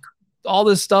this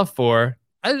stuff for?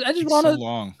 I just want to.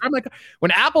 So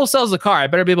when Apple sells the car, I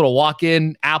better be able to walk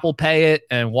in, Apple Pay it,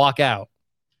 and walk out.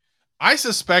 I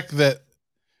suspect that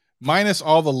minus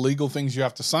all the legal things you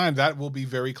have to sign, that will be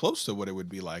very close to what it would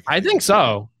be like. I think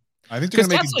so. I think they're going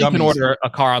to make it you can order a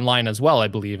car online as well, I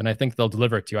believe, and I think they'll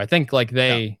deliver it to you. I think like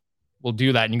they will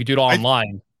do that, and you can do it all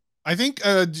online. I think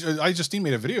Justine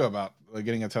made a video about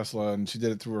getting a Tesla, and she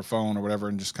did it through her phone or whatever,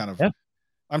 and just kind of. Yeah.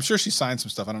 I'm sure she signed some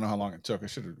stuff. I don't know how long it took. We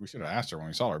should have asked her when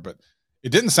we saw her, but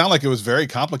it didn't sound like it was very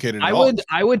complicated at all.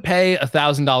 I would pay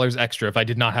 $1,000 extra if I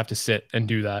did not have to sit and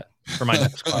do that for my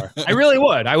next car. I really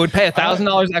would. I would pay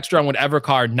 $1,000 extra on whatever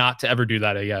car not to ever do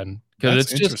that again.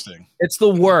 Because it's interesting. It's the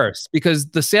worst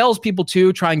because the salespeople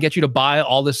too try and get you to buy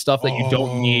all this stuff that you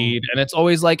don't need, and it's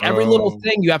always like every little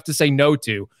thing you have to say no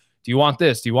to. Do you want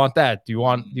this? Do you want that? Do you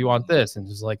want this? And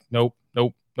just like nope.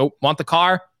 Want the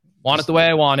car? Want it the way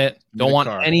I want it. Don't want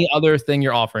any other thing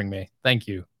you're offering me. Thank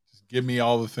you. Just give me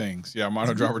all the things. Yeah,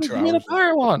 Mono Driver 2 hours. Give me the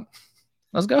car I want.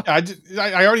 Let's go. Yeah,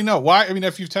 I already know why. I mean,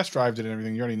 if you've test drived it and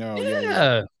everything, you already know.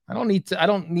 Yeah. I don't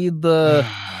need the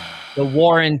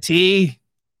warranty.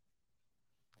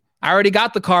 I already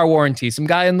got the car warranty. Some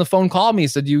guy in the phone called me,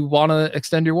 said, you want to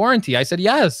extend your warranty? I said,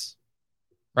 yes.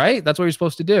 Right? That's what you're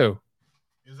supposed to do.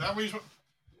 Is that what you're supposed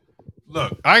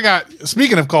Look,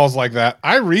 speaking of calls like that,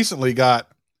 I recently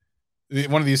got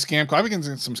one of these scam calls. I've been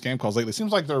getting some scam calls lately. It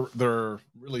seems like they're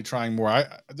really trying more.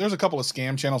 There's a couple of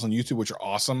scam channels on YouTube, which are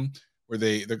awesome, where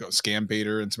they got Scam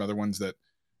Baiter and some other ones that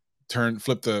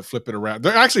flip it around.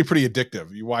 They're actually pretty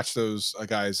addictive. You watch those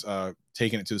guys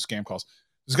taking it to the scam calls.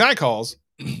 This guy calls,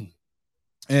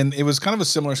 and it was kind of a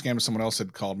similar scam to someone else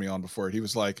had called me on before. He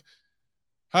was like,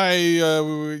 hi,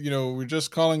 we're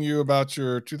just calling you about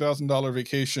your $2,000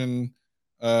 vacation.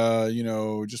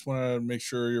 Just want to make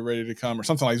sure you're ready to come or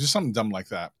something like just something dumb like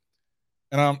that.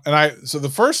 So the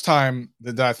first time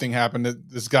that thing happened,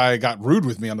 this guy got rude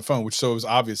with me on the phone, which so it was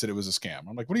obvious that it was a scam.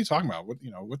 I'm like, what are you talking about? What are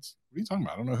you talking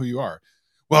about? I don't know who you are.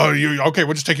 Well, okay,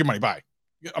 we'll just take your money. Bye.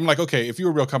 I'm like, okay, if you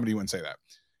were a real company, you wouldn't say that.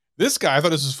 This guy, I thought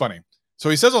this was funny. So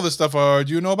he says all this stuff.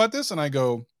 Do you know about this? And I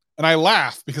go, and I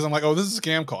laugh because I'm like, oh, this is a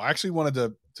scam call. I actually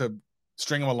wanted to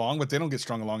string them along, but they don't get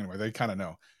strung along anyway. They kind of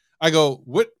know. I go,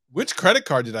 which credit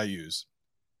card did I use?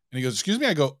 And he goes, excuse me.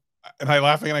 I go, and I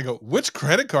laugh again. I go, which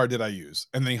credit card did I use?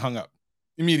 And then he hung up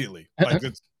immediately. Like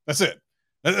that's it.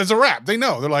 It's a wrap. They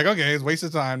know. They're like, okay, it's a waste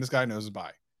of time. This guy knows.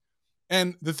 Bye.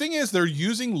 And the thing is, they're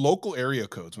using local area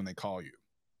codes when they call you,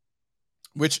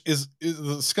 which is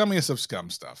the scummiest of scum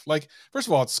stuff. Like, first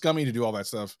of all, it's scummy to do all that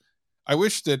stuff. I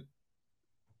wish that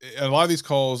a lot of these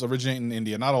calls originate in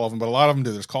India. Not all of them, but a lot of them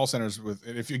do. There's call centers with.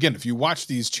 If you watch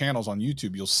these channels on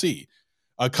YouTube, you'll see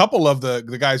a couple of the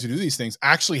guys who do these things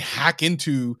actually hack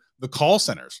into the call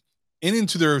centers and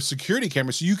into their security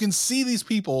cameras, so you can see these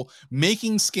people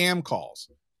making scam calls.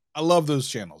 I love those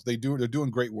channels. They're doing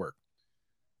great work.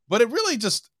 But it really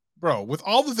just, bro, with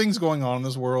all the things going on in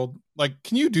this world, like,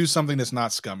 can you do something that's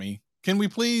not scummy? Can we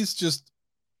please just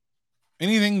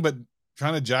anything but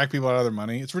trying to jack people out of their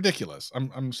money? It's ridiculous.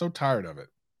 I'm so tired of it.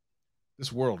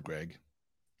 This world, Greg.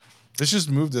 Let's just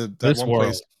move to that one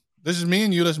place. This is me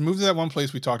and you. Let's move to that one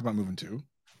place we talked about moving to.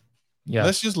 Yeah.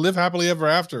 Let's just live happily ever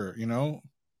after,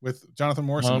 with Jonathan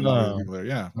Morrison and other people there.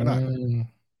 Yeah. Why not? I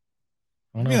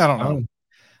don't know.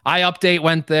 iUpdate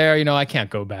went there. I can't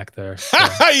go back there. So.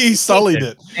 He sullied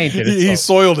it. He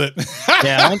soiled it.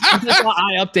 Yeah. I saw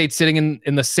iUpdate sitting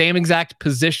in the same exact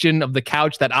position of the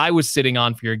couch that I was sitting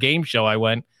on for your game show. I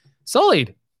went,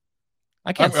 sullied.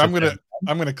 I can't.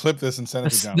 I'm gonna clip this and send it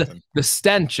to Jonathan. The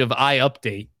stench of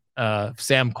iUpdate.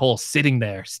 Sam Cole sitting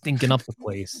there, stinking up the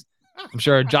place. I'm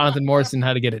sure Jonathan Morrison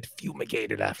had to get it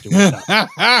fumigated afterwards.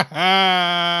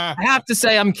 I have to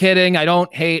say, I'm kidding. I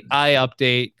don't hate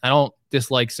iUpdate. I don't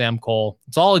dislike Sam Cole.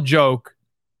 It's all a joke.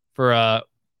 For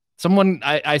someone,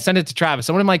 I sent it to Travis.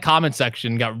 Someone in my comment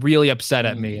section got really upset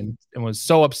at me and was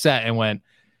so upset and went,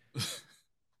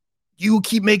 "You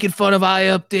keep making fun of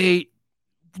iUpdate.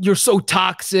 You're so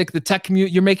toxic. The tech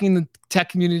community. You're making the tech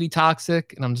community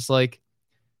toxic." And I'm just like,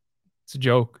 it's a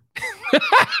joke.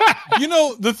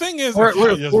 The thing is,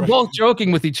 we're both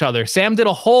joking with each other. Sam did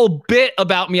a whole bit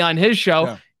about me on his show.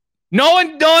 Yeah. No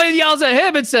one yells at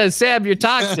him and says, "Sam, you're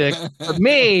toxic." For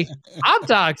me, I'm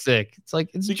toxic. It's like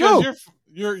it's because a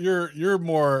joke. You're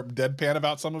more deadpan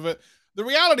about some of it. The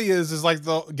reality is like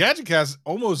the GadgetCast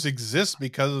almost exists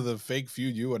because of the fake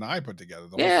feud you and I put together.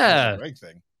 The whole Greg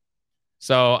thing.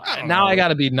 So I don't now I know. got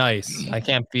to be nice. I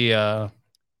can't be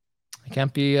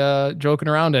joking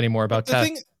around anymore But about the tech.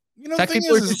 thing, the Tech thing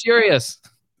people are too is serious.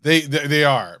 they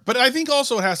are. But I think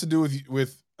also it has to do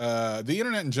with the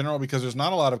internet in general because there's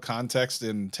not a lot of context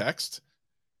in text.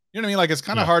 You know what I mean? Like it's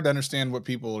kind of Yeah. hard to understand what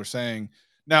people are saying.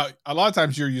 Now, a lot of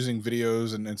times you're using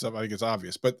videos and stuff. I think it's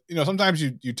obvious, but sometimes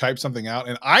you type something out,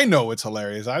 and I know it's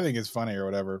hilarious. I think it's funny or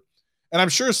whatever, and I'm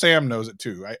sure Sam knows it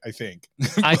too. I think,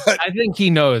 but I think he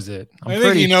knows it. I'm I think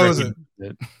pretty he sure knows he it.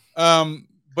 knows it.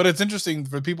 But it's interesting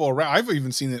for people around. I've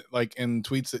even seen it like in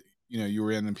tweets that you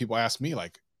were in, and people ask me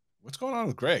like, "What's going on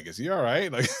with Greg? Is he all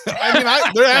right?" Like, I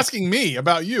mean, they're asking me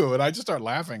about you, and I just start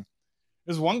laughing.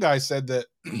 There's one guy said that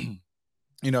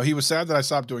he was sad that I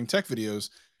stopped doing tech videos,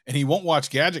 and he won't watch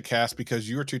Gadget Cast because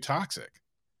you were too toxic.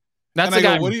 That's And the I go,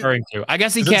 guy I'm "What do you?" referring to. I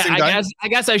guess he Is that the can't. same guy? I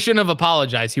guess I shouldn't have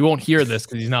apologized. He won't hear this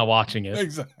because he's not watching it.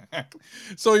 Exactly.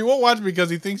 So he won't watch because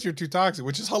he thinks you're too toxic,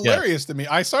 which is hilarious to me.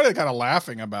 I started kind of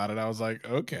laughing about it. I was like,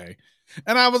 okay.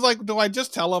 And I was like, do I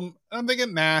just tell him? And I'm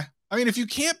thinking, nah. I mean, if you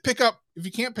can't pick up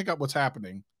what's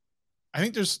happening, I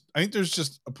think there's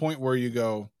just a point where you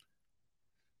go,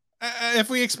 if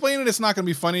we explain it, it's not going to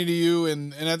be funny to you.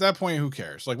 And at that point, who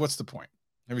cares? Like, what's the point?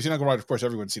 Have you seen Uncle Roger? Of course,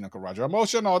 everyone's seen Uncle Roger.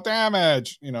 Emotional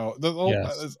damage.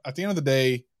 Yes. At the end of the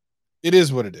day, it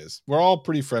is what it is. We're all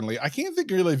pretty friendly. I can't think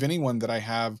really of anyone that I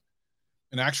have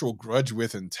an actual grudge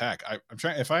with in tech. I'm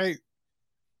trying. If I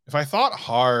thought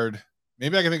hard,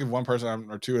 maybe I can think of one person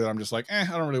or two that I'm just like, I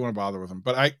don't really want to bother with them.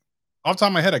 But off the top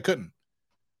of my head, I couldn't.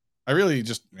 I really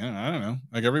just, I don't know.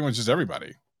 Like everyone's just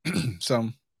everybody. So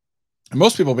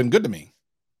most people have been good to me.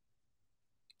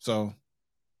 So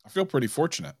I feel pretty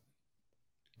fortunate.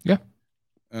 Yeah.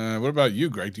 What about you,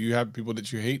 Greg? Do you have people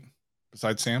that you hate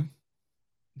besides Sam?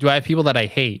 Do I have people that I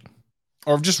hate?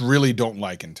 Or just really don't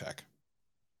like in tech?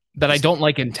 That I don't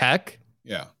like in tech?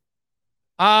 Yeah.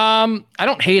 I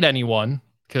don't hate anyone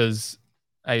because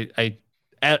I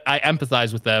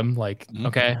empathize with them. Like,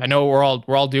 okay, I know we're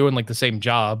all doing like the same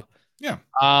job. Yeah.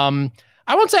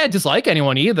 I won't say I dislike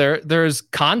anyone either. There's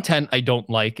content I don't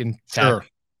like in tech. Sure.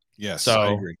 Yes, so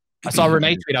I agree. I saw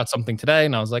Renee tweet out something today,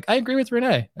 and I was like, I agree with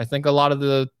Renee. I think a lot of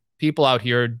the people out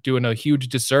here are doing a huge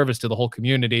disservice to the whole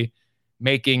community,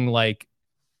 making like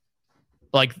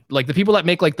the people that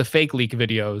make like the fake leak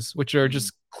videos, which are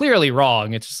just clearly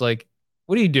wrong. It's just like,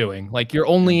 what are you doing? Like you're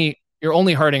only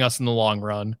hurting us in the long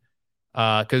run.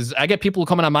 Because I get people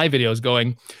coming on my videos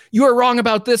going, you were wrong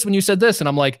about this when you said this, and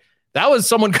I'm like, that was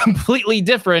someone completely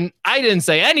different. I didn't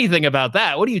say anything about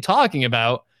that. What are you talking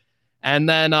about? And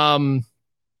then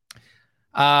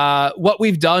what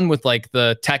we've done with like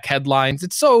the tech headlines,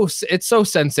 it's so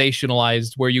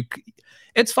sensationalized where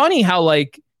it's funny how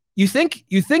like you think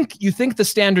the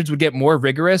standards would get more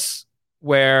rigorous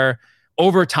where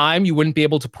over time you wouldn't be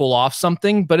able to pull off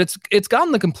something, but it's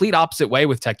gone the complete opposite way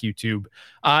with tech YouTube.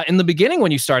 In the beginning,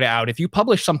 when you started out, if you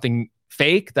published something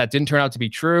fake that didn't turn out to be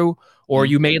true, or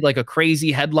you made like a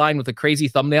crazy headline with a crazy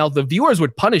thumbnail, the viewers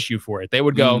would punish you for it. They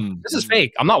would go, this is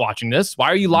fake. I'm not watching this. Why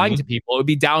are you lying to people? It would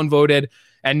be downvoted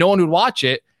and no one would watch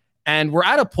it. And we're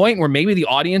at a point where maybe the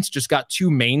audience just got too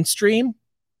mainstream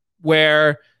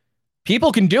where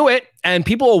people can do it and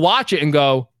people will watch it and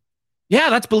go, yeah,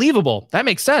 that's believable. That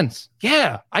makes sense.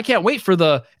 Yeah, I can't wait for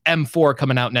the M4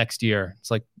 coming out next year.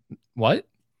 It's like, what?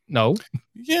 No.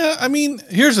 Yeah, I mean,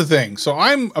 here's the thing. So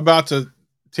I'm about to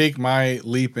take my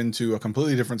leap into a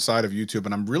completely different side of YouTube,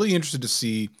 and I'm really interested to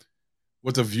see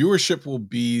what the viewership will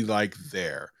be like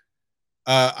there.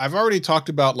 I've already talked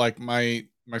about like my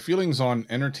feelings on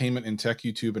entertainment and tech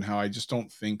YouTube and how I just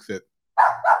don't think that.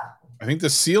 I think the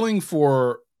ceiling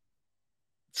for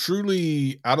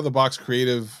truly out of the box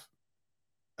creative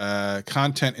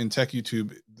content in tech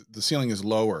YouTube, the ceiling is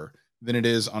lower than it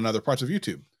is on other parts of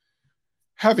YouTube.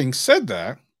 Having said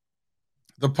that,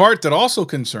 the part that also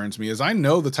concerns me is I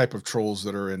know the type of trolls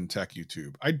that are in tech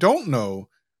YouTube. I don't know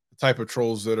the type of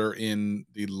trolls that are in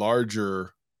the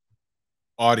larger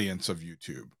audience of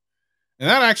YouTube. And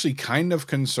that actually kind of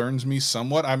concerns me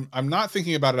somewhat. I'm not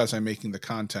thinking about it as I'm making the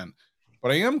content,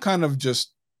 but I am kind of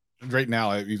just right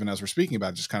now, even as we're speaking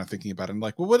about it, just kind of thinking about it. I'm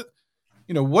like, well,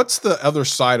 what's the other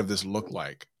side of this look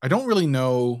like? I don't really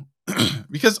know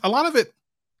because a lot of it,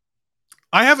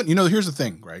 I haven't, here's the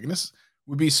thing, Greg, and this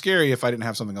would be scary if I didn't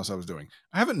have something else I was doing.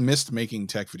 I haven't missed making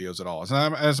tech videos at all.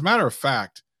 As a matter of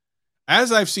fact,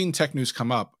 as I've seen tech news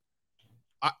come up,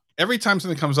 every time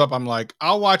something comes up, I'm like,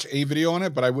 I'll watch a video on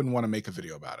it, but I wouldn't want to make a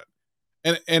video about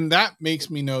it. And that makes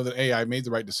me know that A, I made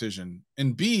the right decision,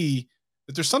 and B,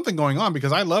 that there's something going on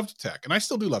because I loved tech, and I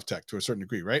still do love tech to a certain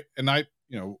degree, right? And I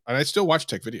still watch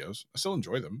tech videos. I still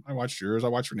enjoy them. I watched yours. I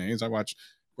watched Renee's. I watch,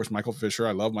 of course, Michael Fisher.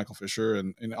 I love Michael Fisher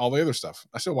and all the other stuff.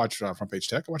 I still watch Front Page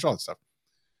Tech. I watch all that stuff,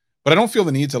 but I don't feel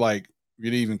the need to like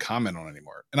really even comment on it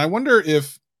anymore. And I wonder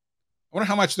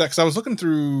how much that, because I was looking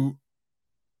through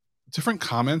different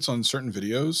comments on certain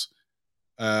videos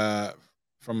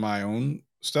from my own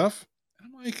stuff. And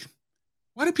I'm like,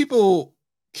 why do people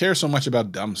care so much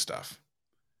about dumb stuff?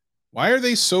 Why are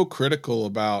they so critical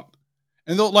about,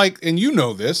 and they'll like, and you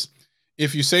know this,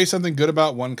 if you say something good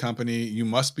about one company, you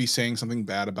must be saying something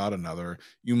bad about another.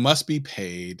 You must be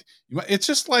paid. It's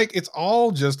just like, it's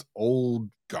all just old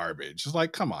garbage. It's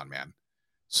like, come on, man.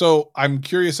 So I'm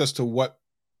curious as to what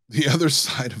the other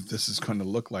side of this is going to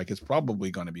look like. It's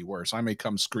probably going to be worse. I may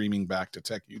come screaming back to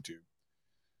tech YouTube.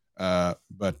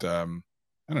 But I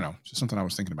don't know, just something I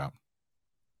was thinking about.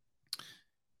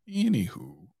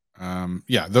 Anywho,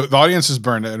 yeah, the audience is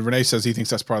burned. And Renee says he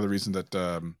thinks that's part of the reason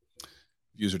that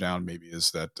views are down. Maybe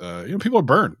is that people are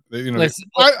burned.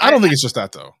 I don't think it's just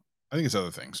that though. I think it's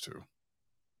other things too.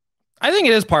 I think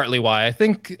it is partly why. I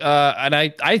think, and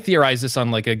I theorized this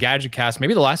on like a Gadget Cast,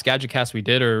 maybe the last Gadget Cast we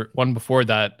did or one before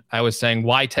that. I was saying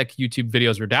why tech YouTube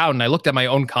videos were down, and I looked at my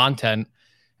own content,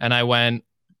 and I went,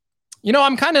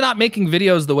 I'm kind of not making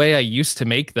videos the way I used to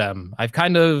make them. I've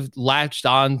kind of latched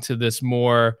on to this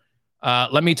more,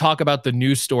 let me talk about the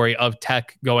news story of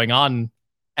tech going on.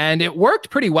 And it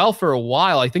worked pretty well for a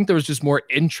while. I think there was just more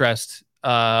interest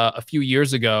a few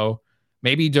years ago,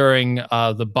 maybe during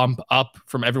the bump up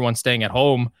from everyone staying at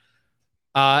home.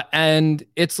 And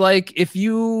it's like, if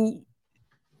you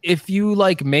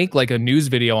like make like a news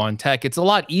video on tech, it's a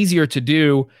lot easier to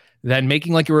do than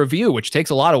making like a review, which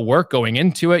takes a lot of work going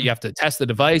into it. You have to test the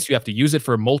device. You have to use it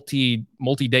for a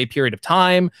multi-day period of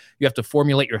time. You have to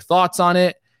formulate your thoughts on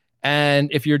it.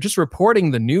 And if you're just reporting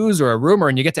the news or a rumor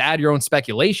and you get to add your own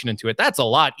speculation into it, that's a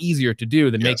lot easier to do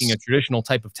than making a traditional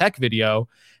type of tech video.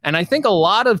 And I think a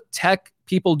lot of tech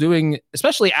people doing,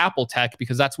 especially Apple tech,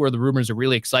 because that's where the rumors are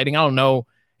really exciting. I don't know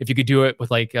if you could do it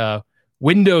with like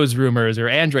Windows rumors or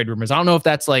Android rumors. I don't know if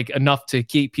that's like enough to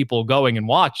keep people going and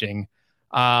watching.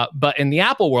 But in the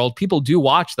Apple world, people do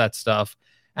watch that stuff.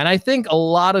 And I think a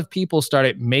lot of people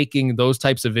started making those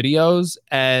types of videos.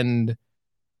 And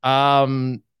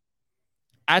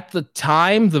at the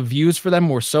time, the views for them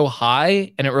were so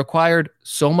high and it required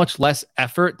so much less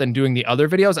effort than doing the other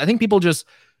videos. I think people just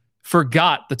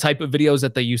forgot the type of videos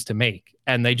that they used to make.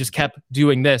 And they just kept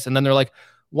doing this. And then they're like,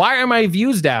 why are my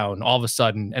views down all of a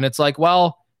sudden? And it's like,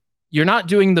 well, you're not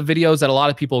doing the videos that a lot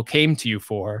of people came to you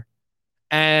for.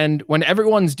 And when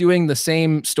everyone's doing the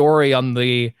same story on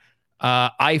the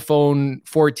iPhone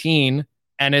 14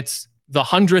 and it's the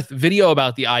 100th video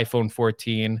about the iPhone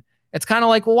 14, it's kind of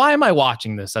like, well, why am I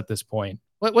watching this at this point?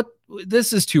 What?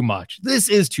 This is too much. This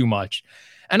is too much.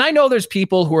 And I know there's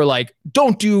people who are like,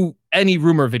 don't do any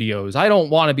rumor videos. I don't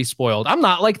want to be spoiled. I'm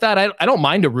not like that. I don't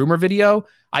mind a rumor video.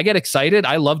 I get excited.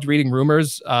 I loved reading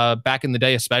rumors back in the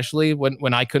day, especially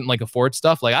when I couldn't like afford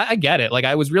stuff. Like I get it. Like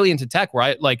I was really into tech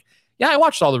where I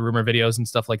watched all the rumor videos and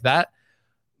stuff like that.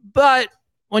 But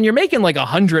when you're making like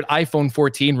 100 iPhone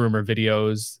 14 rumor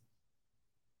videos,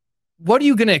 what are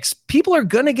you going to, people are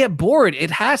going to get bored.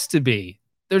 It has to be.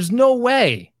 There's no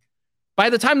way. By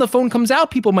the time the phone comes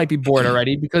out, people might be bored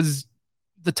already because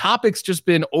the topic's just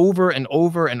been over and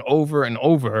over and over and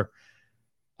over.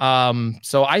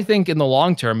 So I think in the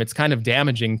long term, it's kind of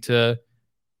damaging to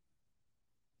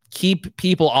keep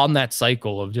people on that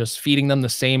cycle of just feeding them the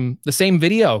same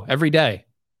video every day.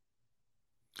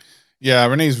 Yeah,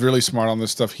 Renee's really smart on this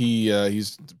stuff.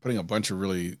 He's putting a bunch of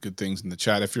really good things in the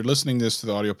chat. If you're listening to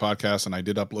the audio podcast and I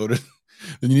did upload it,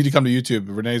 then you need to come to YouTube.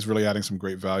 Renee's really adding some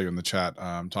great value in the chat,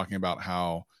 talking about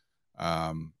how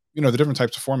the different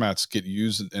types of formats get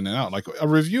used in and out. Like a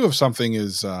review of something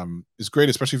is great,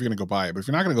 especially if you're going to go buy it. But if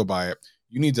you're not going to go buy it,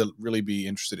 you need to really be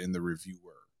interested in the reviewer.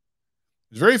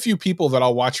 There's very few people that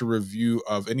I'll watch a review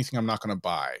of anything I'm not going to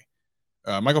buy.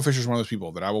 Michael Fisher is one of those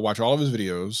people that I will watch all of his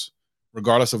videos,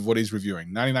 regardless of what he's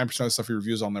reviewing. 99% of the stuff he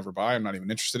reviews, I'll never buy. I'm not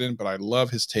even interested in, but I love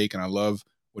his take and I love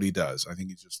what he does. I think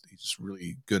he's just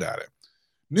really good at it.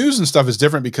 News and stuff is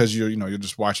different because you'll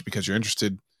just watch it because you're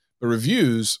interested. But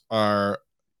reviews are,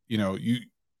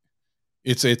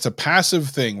 it's a passive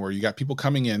thing where you got people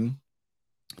coming in.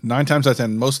 9 times out of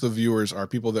 10, most of the viewers are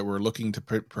people that were looking to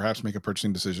perhaps make a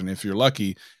purchasing decision. If you're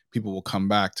lucky, people will come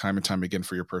back time and time again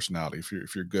for your personality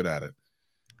if you're good at it.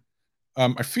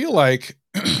 I feel like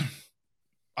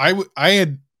I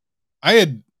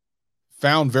had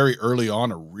found very early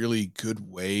on a really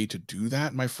good way to do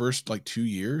that in my first 2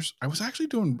 years. I was actually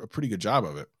doing a pretty good job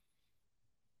of it.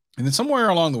 And then somewhere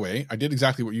along the way, I did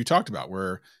exactly what you talked about,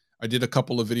 where I did a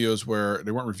couple of videos where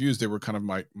they weren't reviews. They were kind of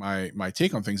my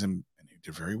take on things, and they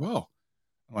did very well.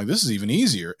 I'm like, this is even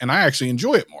easier. And I actually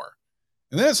enjoy it more.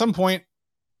 And then at some point,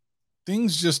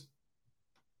 things just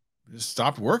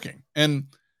stopped working. And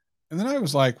then I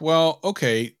was like, well,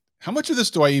 okay, how much of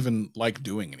this do I even like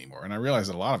doing anymore? And I realized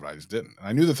that a lot of it I just didn't. And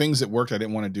I knew the things that worked I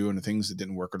didn't want to do, and the things that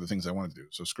didn't work are the things I wanted to do.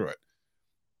 So screw it.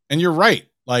 And you're right.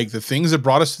 Like the things that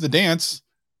brought us to the dance,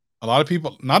 a lot of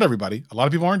people, not everybody, a lot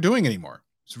of people aren't doing anymore.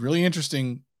 It's a really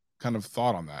interesting kind of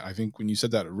thought on that. I think when you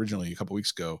said that originally a couple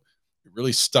weeks ago, it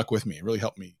really stuck with me. It really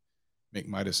helped me make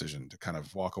my decision to kind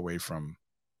of walk away from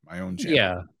my own channel.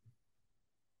 Yeah.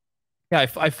 Yeah,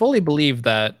 I fully believe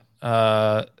that.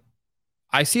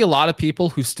 I see a lot of people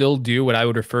who still do what I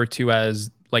would refer to as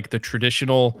like the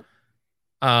traditional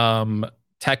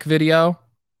tech video,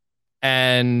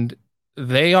 and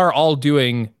they are all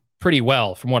doing pretty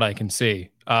well from what I can see.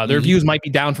 Their views might be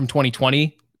down from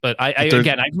 2020, but I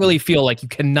really feel like you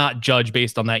cannot judge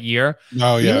based on that year.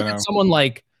 No, you look at someone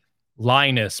like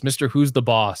Linus, Mr. Who's the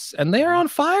Boss, and they are on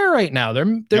fire right now.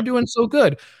 They're doing so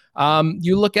good.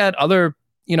 You look at other,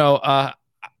 I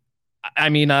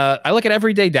look at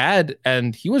Everyday Dad,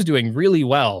 and he was doing really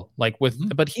well. Like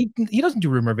but he doesn't do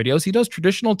rumor videos. He does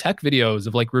traditional tech videos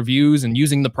of like reviews and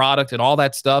using the product and all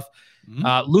that stuff.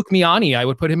 Luke Miani, I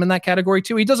would put him in that category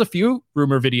too. He does a few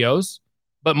rumor videos,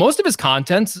 but most of his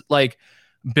content's like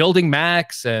building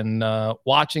Macs and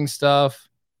watching stuff.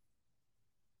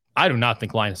 I do not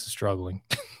think Linus is struggling.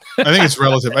 I think it's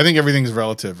relative. I think everything's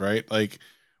relative, right? Like,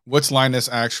 what's Linus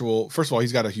actual? First of all,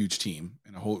 he's got a huge team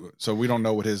and a whole, so we don't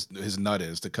know what his nut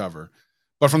is to cover.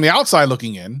 But from the outside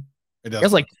looking in, he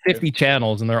has like 50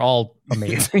 channels, and they're all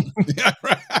amazing. Yeah,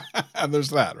 right. And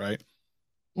there's that, right?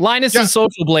 Linus in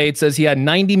Social Blade says he had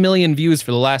 90 million views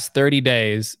for the last 30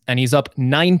 days, and he's up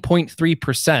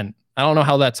 9.3%. I don't know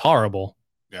how that's horrible.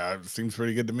 Yeah, it seems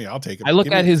pretty good to me. I'll take it. I look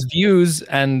at his views,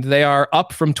 and they are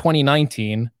up from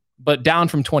 2019, but down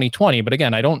from 2020. But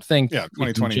again, I don't think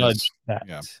 2020 judge that.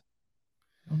 Yeah.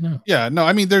 Oh, no. Yeah, no,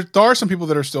 I mean, there are some people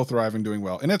that are still thriving, doing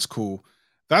well, and it's cool.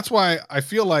 That's why I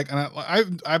feel like, and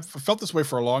I've felt this way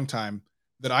for a long time,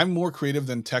 that I'm more creative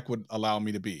than tech would allow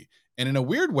me to be. And in a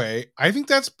weird way, I think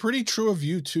that's pretty true of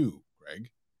you too, Greg.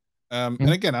 And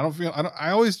again,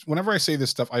 I always, whenever I say this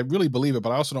stuff, I really believe it,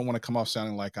 but I also don't want to come off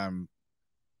sounding like I'm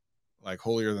like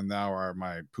holier than thou, or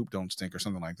my poop don't stink or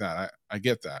something like that. I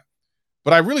get that,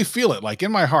 but I really feel it like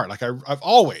in my heart. Like I've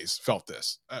always felt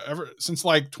this ever since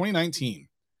like 2019.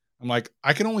 I'm like,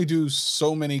 I can only do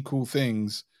so many cool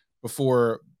things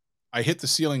before I hit the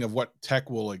ceiling of what tech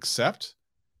will accept.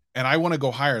 And I want to go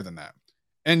higher than that.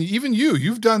 And even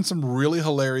you've done some really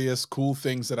hilarious, cool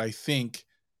things that I think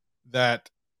that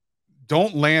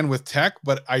don't land with tech,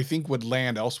 but I think would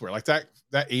land elsewhere. Like that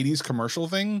 80s commercial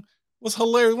thing was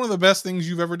hilarious. One of the best things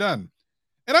you've ever done.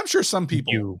 And I'm sure some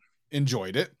people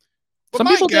enjoyed it. But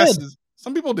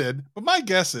some people did. But my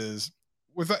guess is,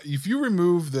 if you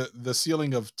remove the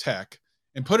ceiling of tech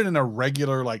and put it in a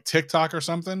regular like TikTok or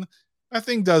something, that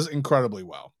thing does incredibly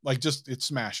well. Like just it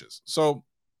smashes. So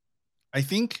I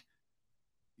think,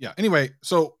 yeah. Anyway,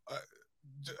 so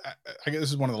I guess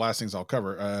this is one of the last things I'll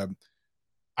cover.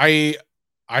 I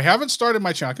haven't started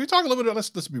my channel. Can we talk a little bit? Let's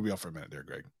be real for a minute there,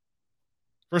 Greg.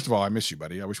 First of all, I miss you,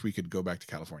 buddy. I wish we could go back to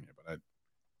California, but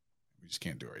we just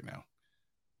can't do it right now.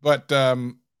 But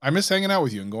I miss hanging out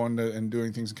with you and going to and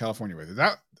doing things in California with you.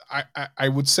 That I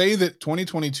would say that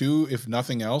 2022, if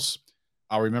nothing else,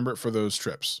 I'll remember it for those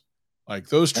trips. Like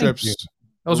those trips,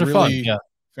 those are really fun. Yeah,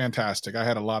 fantastic. I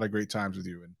had a lot of great times with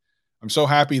you, and I'm so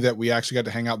happy that we actually got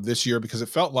to hang out this year, because it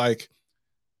felt like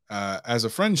as a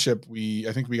friendship,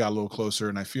 I think we got a little closer,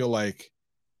 and I feel like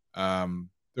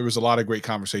there was a lot of great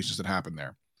conversations that happened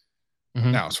there.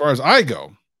 Now, as far as I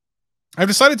go, I've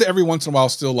decided to every once in a while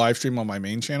still live stream on my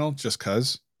main channel, just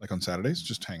cause, like on Saturdays,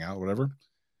 just hang out, whatever.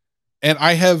 And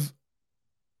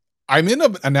I'm in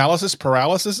an analysis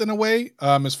paralysis in a way,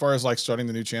 as far as like starting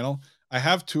the new channel. I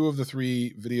have 2 of the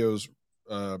 3 videos,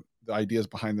 the ideas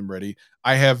behind them ready.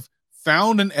 I have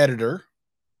found an editor.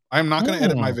 I'm not going to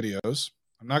edit my videos.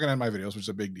 I'm not going to edit my videos, which is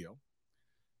a big deal.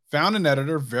 Found an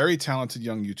editor, very talented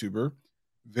young YouTuber.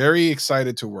 Very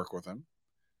excited to work with him,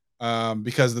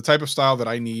 because the type of style that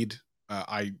I need,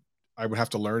 I would have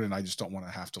to learn, and I just don't want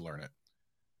to have to learn it.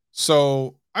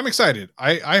 So I'm excited.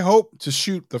 I hope to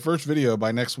shoot the first video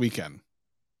by next weekend,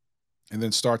 and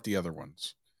then start the other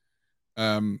ones.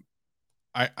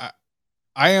 I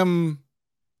am,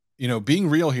 being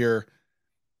real here.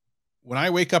 When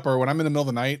I wake up or when I'm in the middle of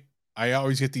the night, I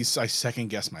always get I second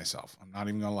guess myself. I'm not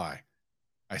even gonna lie.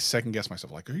 I second guess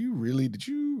myself. Like, did you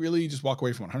really just walk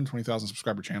away from a 120,000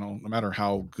 subscriber channel, no matter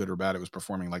how good or bad it was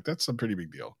performing? Like, that's a pretty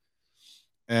big deal.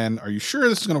 And are you sure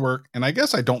this is going to work? And I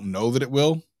guess I don't know that it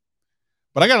will,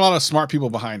 But I got a lot of smart people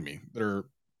behind me that are,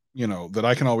 that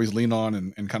I can always lean on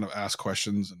and kind of ask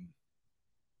questions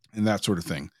and that sort of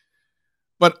thing.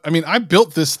 But I mean, I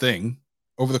built this thing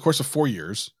over the course of 4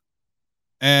 years,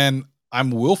 and I'm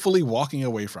willfully walking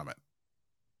away from it,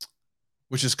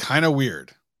 which is kind of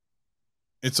weird.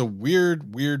 It's a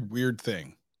weird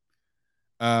thing.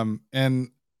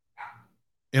 And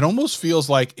it almost feels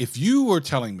like if you were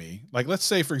telling me, like, let's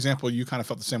say, for example, you kind of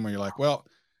felt the same way. You're like, well,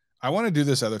 I want to do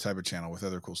this other type of channel with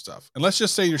other cool stuff. And let's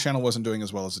just say your channel wasn't doing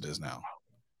as well as it is now.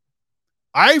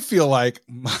 I feel like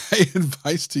my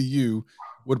advice to you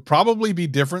would probably be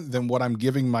different than what I'm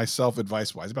giving myself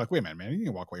advice wise. I'd be like, wait a minute, man, you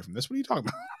can walk away from this. What are you talking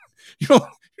about? You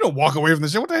don't walk away from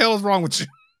this shit. What the hell is wrong with you?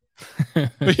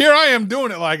 But here I am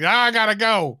doing it like, I gotta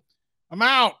go. I'm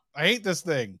out. I hate this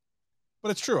thing.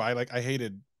 But it's true. I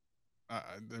hated,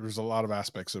 there was a lot of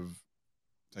aspects of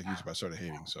tech YouTube I started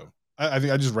hating. So I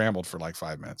think I just rambled for like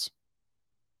 5 minutes.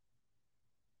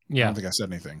 Yeah. I don't think I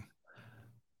said anything.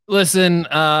 Listen,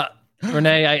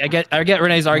 Renee, I get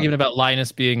Renee's argument about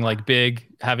Linus being like big,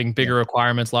 having bigger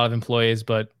requirements, a lot of employees,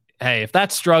 but hey, if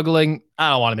that's struggling, I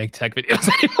don't want to make tech videos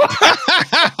anymore.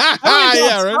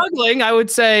 Struggling, I would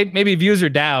say maybe views are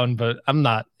down, but I'm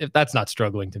not. If that's not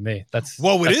struggling to me, that's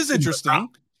what is interesting.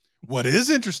 What is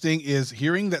interesting is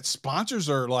hearing that sponsors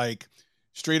are like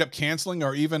straight up canceling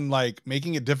or even like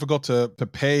making it difficult to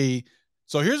pay.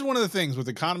 So here's one of the things with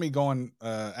the economy going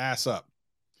ass up.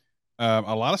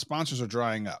 A lot of sponsors are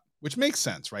drying up, which makes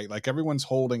sense, right? Like everyone's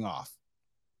holding off.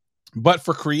 But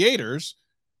for creators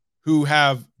who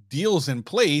have deals in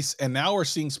place and now we're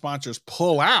seeing sponsors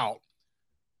pull out,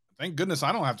 thank goodness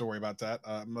I don't have to worry about that.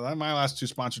 My last 2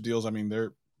 sponsor deals, I mean,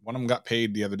 one of them got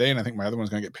paid the other day, and I think my other one's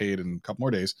going to get paid in a couple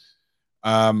more days.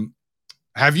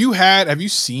 Have you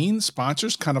seen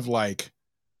sponsors kind of like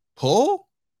pull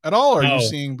at all? Or are you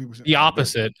seeing people? The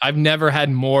opposite. I've never had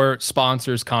more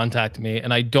sponsors contact me,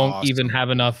 and I don't even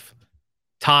have enough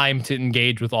time to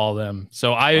engage with all of them.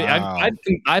 So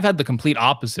I've had the complete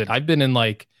opposite. I've been in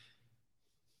like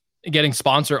getting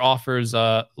sponsor offers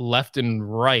left and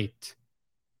right.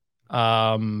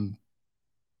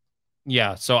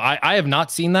 Yeah, so I have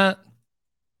not seen that.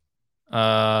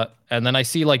 And then I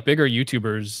see like bigger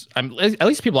YouTubers. At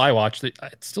least people I watch, it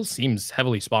still seems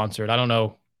heavily sponsored. I don't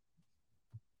know.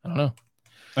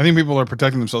 I think people are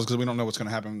protecting themselves because we don't know what's going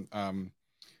to happen.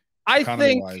 I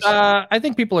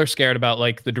think people are scared about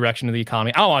like the direction of the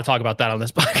economy. I don't want to talk about that on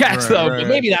this podcast but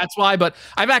maybe that's why. But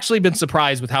I've actually been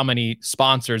surprised with how many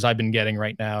sponsors I've been getting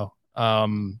right now.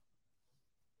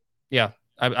 Yeah,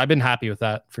 I've been happy with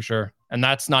that for sure. And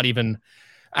that's not even,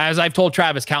 as I've told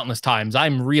Travis countless times,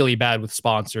 I'm really bad with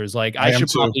sponsors. Like I should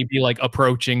probably be like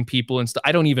approaching people and stuff.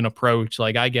 I don't even approach.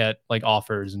 Like I get like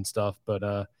offers and stuff, but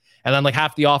and then like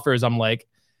half the offers, I'm like,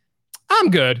 I'm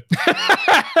good.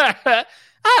 I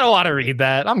don't want to read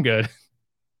that. I'm good.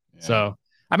 Yeah. So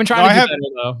I've been trying to do better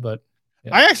though. But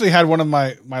yeah. I actually had one of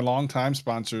my longtime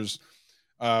sponsors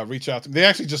reach out to me. They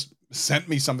actually just sent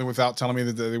me something without telling me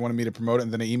that they wanted me to promote it,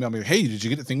 and then they emailed me, "Hey, did you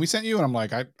get the thing we sent you?" And I'm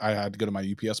like, I had to go to my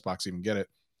UPS box to even get it.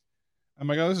 I'm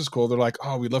like, "Oh, this is cool." They're like,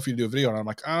 "Oh, we'd love for you to do a video," and I'm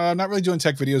like, "I'm not really doing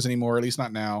tech videos anymore, at least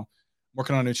not now. I'm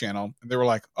working on a new channel." And they were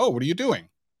like, "Oh, what are you doing?"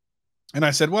 And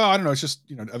I said, "Well, I don't know. It's just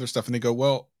other stuff." And they go,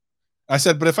 "Well," I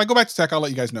said, "But if I go back to tech, I'll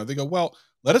let you guys know." They go, "Well,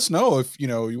 let us know if you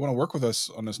want to work with us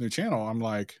on this new channel." I'm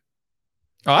like,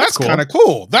 "Oh, that's cool. Kind of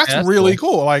cool. That's really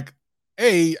cool." Like,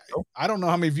 I don't know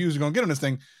how many views you're gonna get on this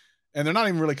thing, and they're not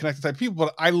even really connected type people.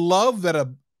 But I love that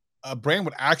a brand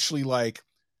would actually like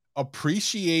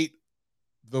appreciate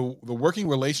the working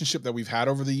relationship that we've had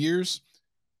over the years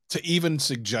to even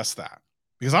suggest that,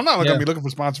 because I'm not gonna be looking for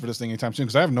sponsors for this thing anytime soon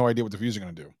because I have no idea what the views are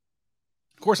gonna do.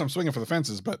 Of course, I'm swinging for the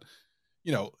fences, but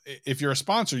if you're a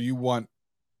sponsor, you want.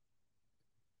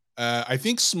 I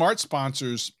think smart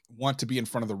sponsors want to be in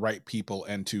front of the right people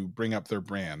and to bring up their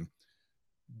brand.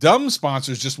 Dumb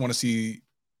sponsors just want to see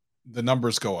the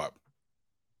numbers go up,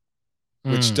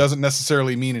 which doesn't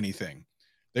necessarily mean anything.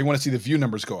 They want to see the view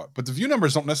numbers go up, but the view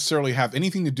numbers don't necessarily have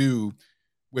anything to do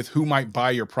with who might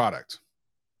buy your product.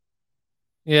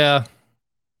 Yeah.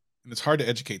 And it's hard to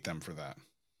educate them for that.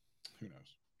 Who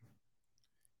knows?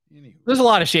 Anyway. There's a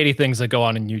lot of shady things that go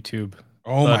on in YouTube.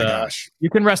 Oh my gosh. You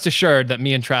can rest assured that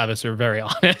me and Travis are very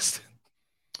honest.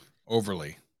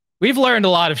 Overly. We've learned a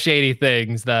lot of shady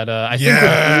things that I think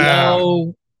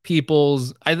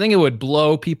it would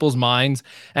blow people's minds.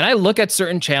 And I look at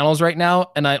certain channels right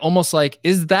now and I almost like,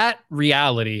 is that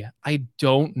reality? I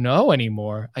don't know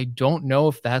anymore. I don't know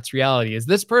if that's reality. Is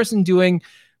this person doing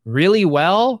really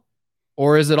well,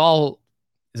 or is it all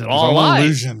an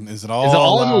illusion? Is it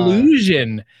all an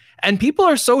illusion? And people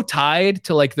are so tied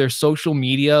to like their social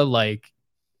media, like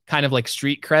kind of like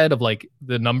street cred of like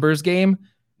the numbers game,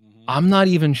 I'm not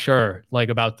even sure like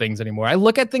about things anymore. I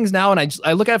look at things now and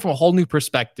I look at it from a whole new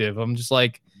perspective. I'm just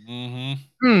like,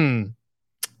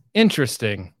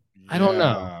 interesting. I don't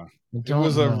know. It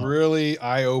was a really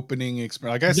eye-opening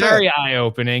experience. Like I said, very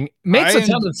eye-opening. Makes a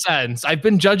ton of sense. I've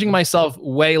been judging myself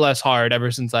way less hard ever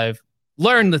since I've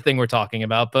learned the thing we're talking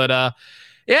about. But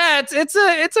yeah,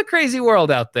 it's a crazy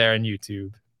world out there on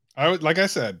YouTube. Like I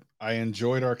said, I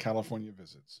enjoyed our California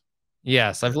visits.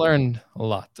 Yes, I've learned a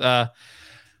lot.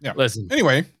 Yeah. Listen.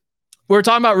 Anyway, we were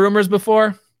talking about rumors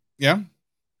before. Yeah.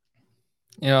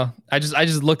 You know, I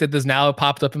just looked at this now. It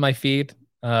popped up in my feed.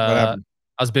 I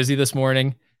was busy this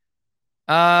morning.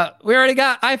 We already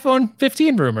got iPhone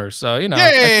 15 rumors, so you know.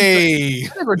 Yay! I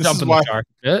think we're jumping the shark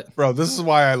a bit. Bro, this is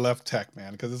why I left tech,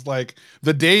 man, because it's like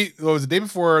the day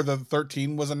before the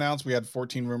 13 was announced, we had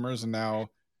 14 rumors, and now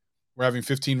we're having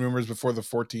 15 rumors before the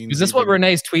 14. Is this what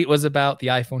Renee's tweet was about? The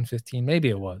iPhone 15? Maybe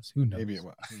it was. Who knows? Maybe it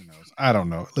was. Who knows? I don't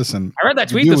know. Listen, I read that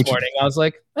tweet this morning. I was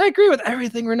like, I agree with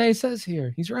everything Renee says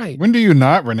here. He's right. When do you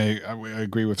not, Renee? I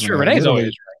agree with. Sure, Renee's always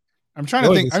right. I'm trying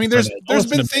to think. I mean, there's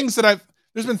been things that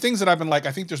I've been like,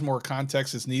 I think there's more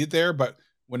context that's needed there, but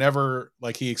whenever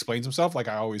like he explains himself, like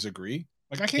I always agree.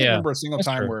 Like I can't remember a single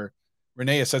time where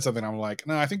Renee has said something I'm like,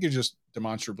 no, I think you're just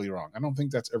demonstrably wrong. I don't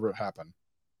think that's ever happened.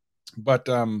 But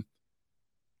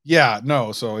yeah,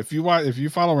 no. So if you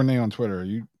follow Renee on Twitter,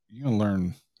 you're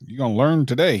gonna learn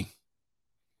today.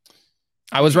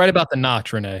 I was right about the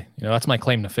notch, Renee. You know, that's my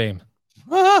claim to fame.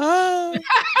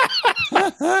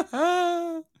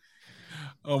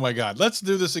 Oh my God. Let's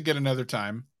do this again another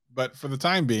time. But for the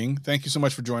time being, thank you so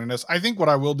much for joining us. I think what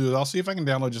I will do is I'll see if I can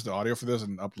download just the audio for this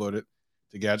and upload it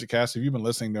to GadgetCast. If you've been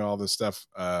listening to all this stuff,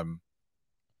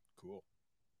 cool.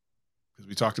 Because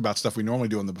we talked about stuff we normally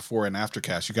do on the before and after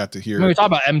cast. You got to hear. We talked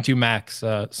about M2 Max,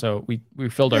 so we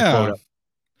filled our quota.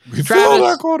 We filled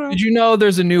our quota. Did you know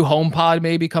there's a new HomePod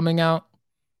maybe coming out?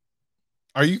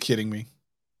 Are you kidding me?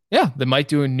 Yeah, they might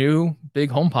do a new big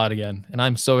HomePod again, and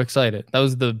I'm so excited. That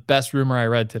was the best rumor I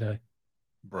read today.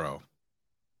 Bro,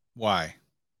 why?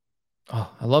 Oh,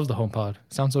 I love the HomePod.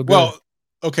 It sounds so good. Well,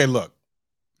 okay, look.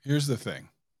 Here's the thing.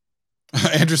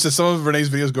 Andrew says some of Renee's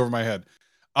videos go over my head.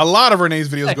 A lot of Renee's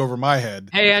videos go over my head.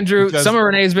 Hey, Andrew, some of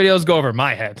Renee's videos go over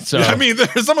my head. So I mean,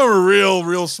 some of them are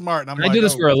real smart. And I do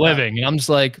this for a living, and I'm just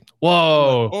like,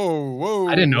 whoa. Whoa.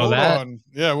 I didn't know that.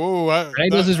 Yeah, whoa. Renee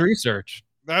does his research.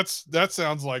 That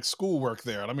sounds like schoolwork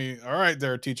there. All right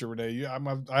there, teacher Renee.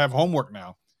 I have homework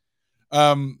now.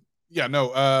 Yeah,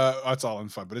 no, that's all in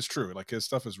fun, but it's true. Like his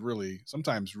stuff is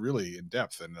sometimes really in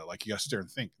depth, and like you gotta sit there and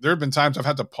think. There have been times I've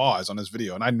had to pause on this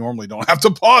video, and I normally don't have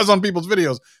to pause on people's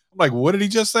videos. I'm like, what did he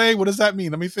just say? What does that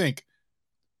mean? Let me think.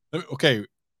 Okay.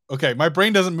 My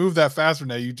brain doesn't move that fast,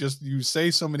 Renee. You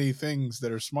say so many things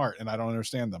that are smart, and I don't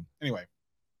understand them. Anyway,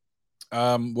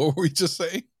 what were we just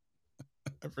saying?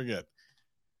 I forget.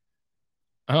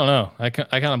 I don't know. I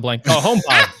kind of blanked. Oh,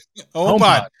 HomePod.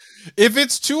 HomePod. If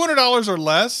it's $200 or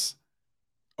less,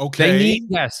 okay.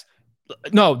 Yes.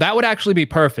 No, that would actually be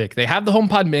perfect. They have the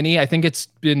HomePod Mini. I think it's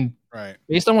been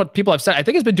based on what people have said. I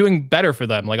think it's been doing better for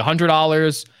them. Like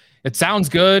 $100. It sounds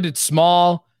good. It's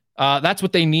small. That's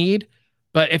what they need.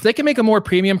 But if they can make a more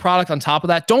premium product on top of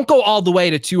that, don't go all the way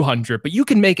to $200. But you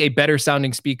can make a better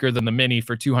sounding speaker than the Mini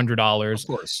for $200. Of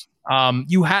course.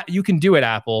 You can do it,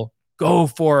 Apple. Go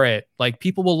for it. Like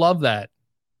people will love that.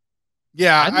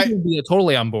 Yeah, I think you'd be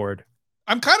totally on board.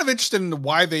 I'm kind of interested in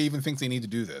why they even think they need to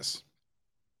do this.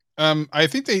 I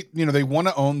think they want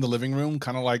to own the living room,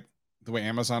 kind of like the way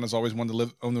Amazon has always wanted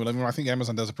to own the living room. I think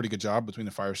Amazon does a pretty good job between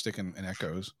the Fire Stick and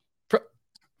Echoes.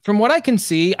 From what I can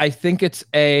see, I think it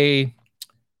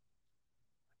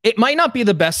might not be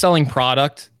the best selling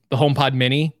product, the HomePod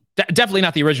Mini. Definitely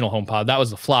not the original HomePod. That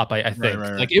was a flop, I think.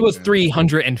 Right. It was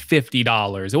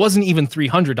 $350. It wasn't even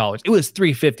 $300. It was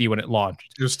 $350 when it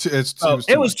launched.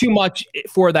 It was too much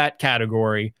for that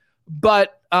category.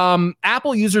 But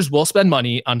Apple users will spend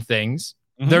money on things.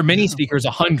 Their mini speakers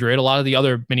 $100. A lot of the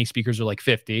other mini speakers are like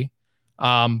 $50.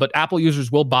 But Apple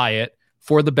users will buy it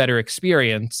for the better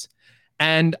experience.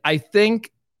 And I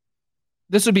think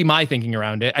this would be my thinking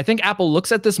around it. I think Apple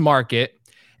looks at this market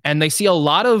and they see a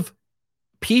lot of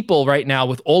people right now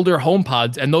with older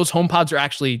HomePods, and those HomePods are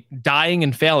actually dying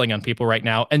and failing on people right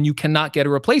now, and you cannot get a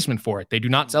replacement for it. They do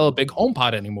not sell a big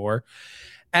HomePod anymore.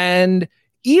 And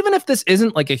even if this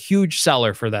isn't like a huge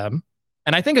seller for them,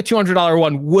 and I think a $200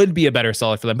 one would be a better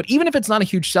seller for them, but even if it's not a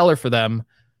huge seller for them,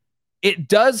 it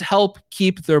does help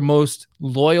keep their most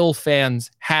loyal fans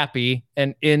happy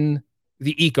and in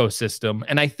the ecosystem.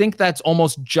 And I think that's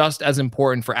almost just as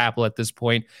important for Apple at this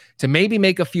point, to maybe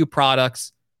make a few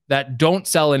products that don't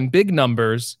sell in big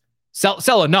numbers,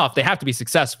 sell enough. They have to be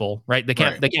successful, right? They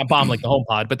can't bomb like the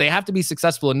HomePod, but they have to be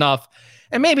successful enough.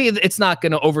 And maybe it's not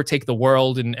going to overtake the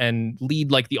world and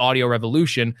lead like the audio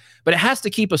revolution, but it has to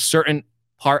keep a certain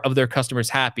part of their customers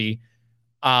happy.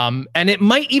 And it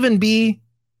might even be,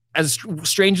 as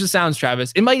strange as it sounds,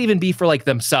 Travis, it might even be for like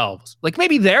themselves. Like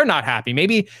maybe they're not happy.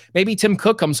 Maybe Tim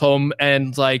Cook comes home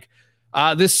and like,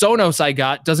 this Sonos I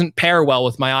got doesn't pair well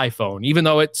with my iPhone. Even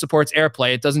though it supports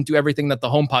AirPlay, it doesn't do everything that the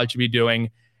HomePod should be doing.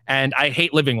 And I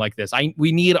hate living like this.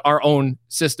 We need our own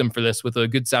system for this with a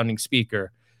good sounding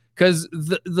speaker. Because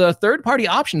the third-party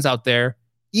options out there,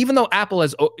 even though Apple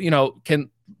has, can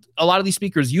a lot of these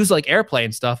speakers use like AirPlay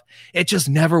and stuff, it just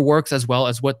never works as well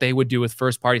as what they would do with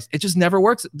first parties. It just never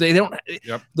works. They don't.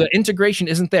 Yep. The integration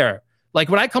isn't there. Like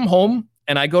when I come home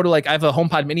and I go to I have a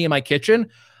HomePod Mini in my kitchen.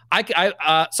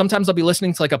 I sometimes I'll be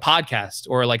listening to like a podcast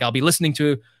or like I'll be listening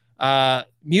to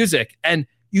music, and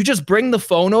you just bring the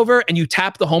phone over and you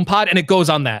tap the HomePod and it goes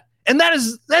on that. And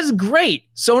that's great.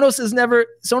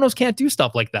 Sonos can't do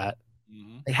stuff like that.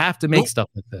 They have to make stuff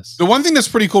like this. The one thing that's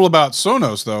pretty cool about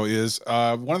Sonos, though, is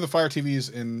one of the Fire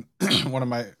TVs in one of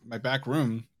my back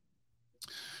room,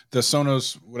 the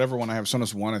Sonos, whatever one I have,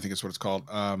 Sonos One, I think is what it's called.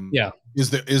 Is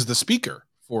the speaker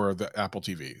for the Apple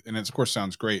TV, and it of course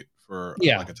sounds great for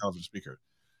like a television speaker.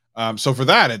 So for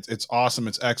that, it's awesome.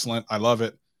 It's excellent. I love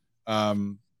it.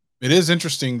 It is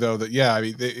interesting though that I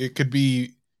mean it could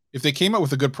be, if they came up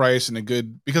with a good price and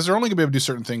because they're only gonna be able to do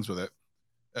certain things with it.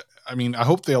 I mean, I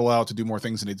hope they allow it to do more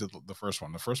things than they did the first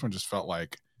one. The first one just felt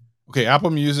like, okay, Apple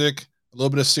Music, a little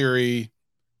bit of Siri,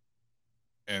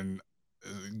 and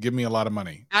give me a lot of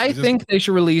money. I think they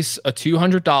should release a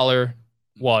 $200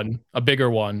 one, a bigger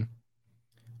one.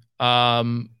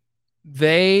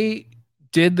 They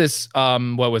did this.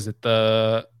 What was it?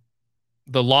 The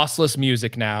lossless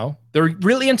music. Now they're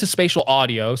really into spatial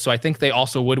audio, so I think they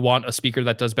also would want a speaker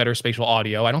that does better spatial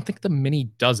audio. I don't think the Mini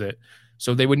does it.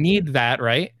 So they would need that,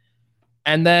 right?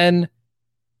 And then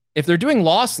if they're doing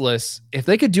lossless, if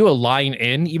they could do a line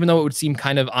in, even though it would seem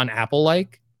kind of on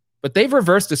Apple-like, but they've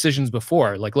reversed decisions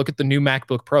before. Like look at the new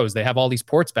MacBook Pros. They have all these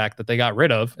ports back that they got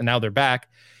rid of, and now they're back.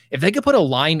 If they could put a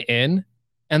line in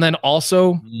and then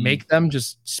also make them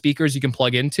just speakers you can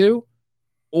plug into,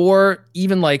 or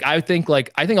even I think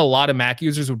a lot of Mac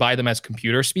users would buy them as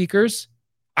computer speakers.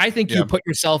 I think you put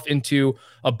yourself into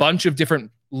a bunch of different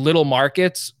little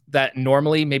markets that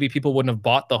normally maybe people wouldn't have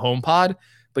bought the HomePod,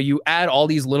 but you add all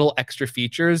these little extra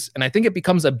features, and I think it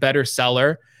becomes a better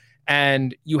seller.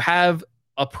 And you have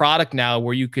a product now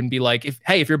where you can be like, if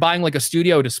you're buying like a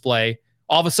studio display,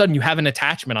 all of a sudden you have an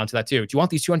attachment onto that too. Do you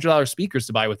want these $200 speakers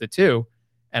to buy with it too?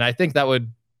 And I think that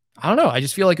would, I don't know, I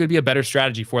just feel like it would be a better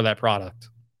strategy for that product.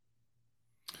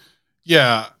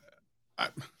 Yeah,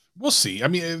 we'll see. I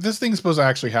mean, if this thing's supposed to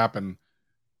actually happen,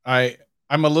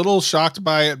 I'm a little shocked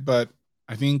by it, but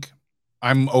I think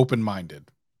I'm open-minded.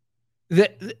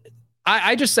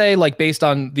 I just say, based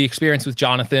on the experience with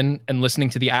Jonathan and listening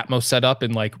to the Atmos setup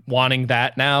and wanting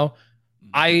that now,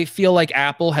 I feel like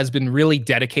Apple has been really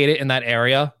dedicated in that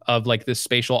area of this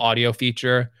spatial audio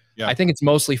feature. Yeah. I think it's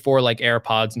mostly for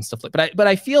AirPods and stuff but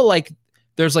I feel like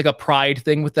there's a pride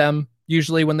thing with them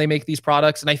usually when they make these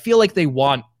products, and I feel like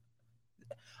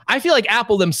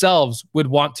Apple themselves would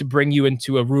want to bring you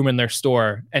into a room in their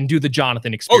store and do the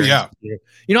Jonathan experience. Oh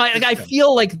yeah. I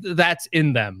feel like that's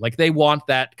in them. They want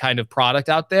that kind of product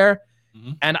out there.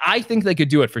 Mm-hmm. And I think they could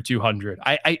do it for $200.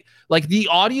 I like the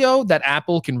audio that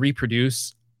Apple can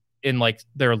reproduce in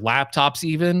their laptops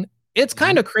even. It's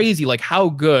kind of crazy how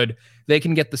good they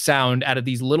can get the sound out of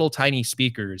these little tiny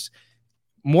speakers.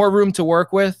 More room to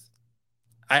work with.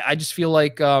 I just feel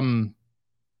like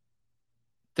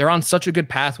they're on such a good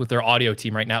path with their audio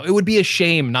team right now. It would be a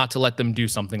shame not to let them do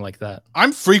something like that.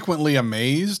 I'm frequently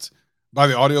amazed by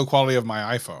the audio quality of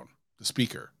my iPhone, the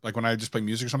speaker. When I just play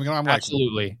music or something, I'm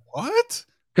absolutely. What?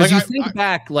 Because you think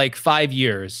back 5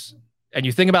 years and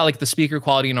you think about the speaker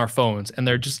quality in our phones, and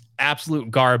they're just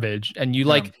absolute garbage. And you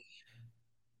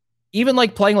even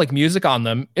playing music on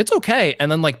them, it's okay.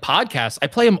 And then podcasts, I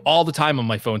play them all the time on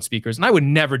my phone speakers, and I would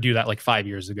never do that 5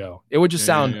 years ago. It would just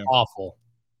sound awful.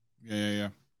 Yeah.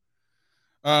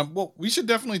 Well, we should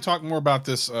definitely talk more about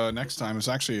this next time. It's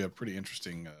actually a pretty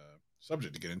interesting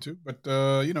subject to get into. But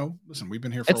listen, we've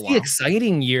been here for a while. It's the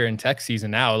exciting year in tech season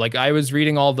now. I was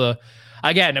reading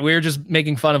again, we were just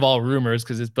making fun of all rumors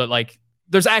but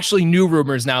there's actually new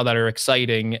rumors now that are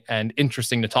exciting and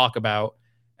interesting to talk about.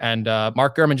 And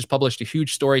Mark Gurman just published a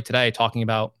huge story today talking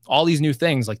about all these new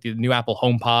things, the new Apple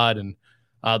HomePod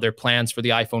and their plans for the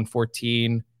iPhone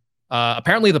 14.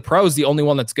 Apparently the Pro is the only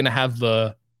one that's going to have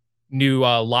the new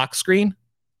lock screen,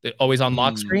 the always on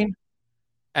lock screen.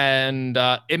 And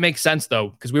it makes sense though,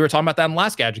 because we were talking about that in the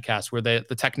last Gadget Cast, where the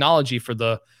technology for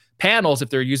the panels, if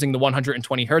they're using the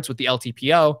 120 hertz with the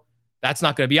LTPO, that's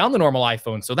not going to be on the normal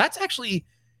iPhone. So that's actually,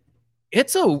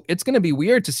 it's going to be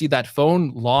weird to see that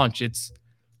phone launch. It's,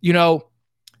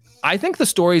 I think the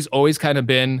story's always kind of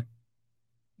been,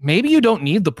 maybe you don't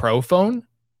need the Pro phone.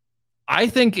 I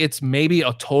think it's maybe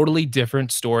a totally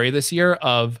different story this year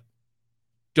of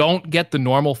don't get the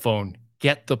normal phone,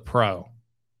 get the Pro.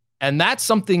 And that's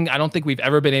something I don't think we've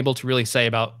ever been able to really say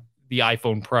about the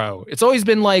iPhone Pro. It's always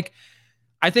been like,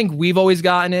 I think we've always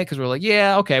gotten it because we're like,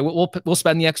 yeah, okay, we'll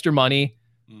spend the extra money.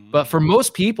 Mm-hmm. But for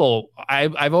most people,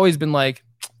 I've always been like,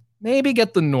 maybe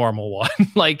get the normal one.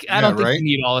 Like, I don't think you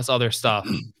need all this other stuff.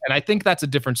 And I think that's a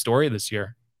different story this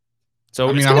year. So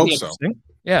I mean, I hope so.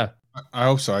 Yeah. I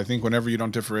hope so. I think whenever you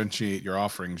don't differentiate your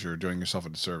offerings, you're doing yourself a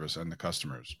disservice and the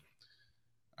customers.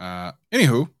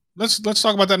 Anywho, let's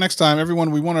talk about that next time.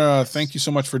 Everyone, we want to thank you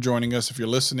so much for joining us. If you're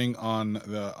listening on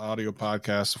the audio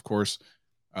podcast, of course,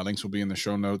 links will be in the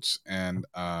show notes, and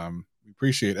we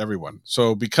appreciate everyone.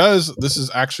 So because this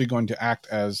is actually going to act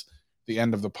as the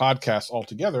end of the podcast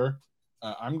altogether,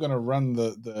 I'm going to run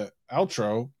the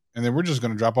outro, and then we're just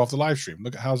going to drop off the live stream.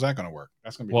 Look at how's that going to work.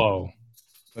 That's going to be whoa. Cool.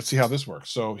 Let's see how this works.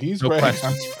 So he's no Greg.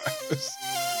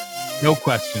 No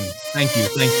question. Thank you.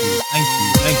 Thank you. Thank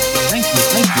you. Thank you. Thank you.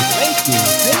 Thank you. Thank you. Thank you.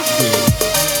 Thank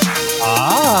you.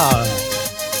 Ah.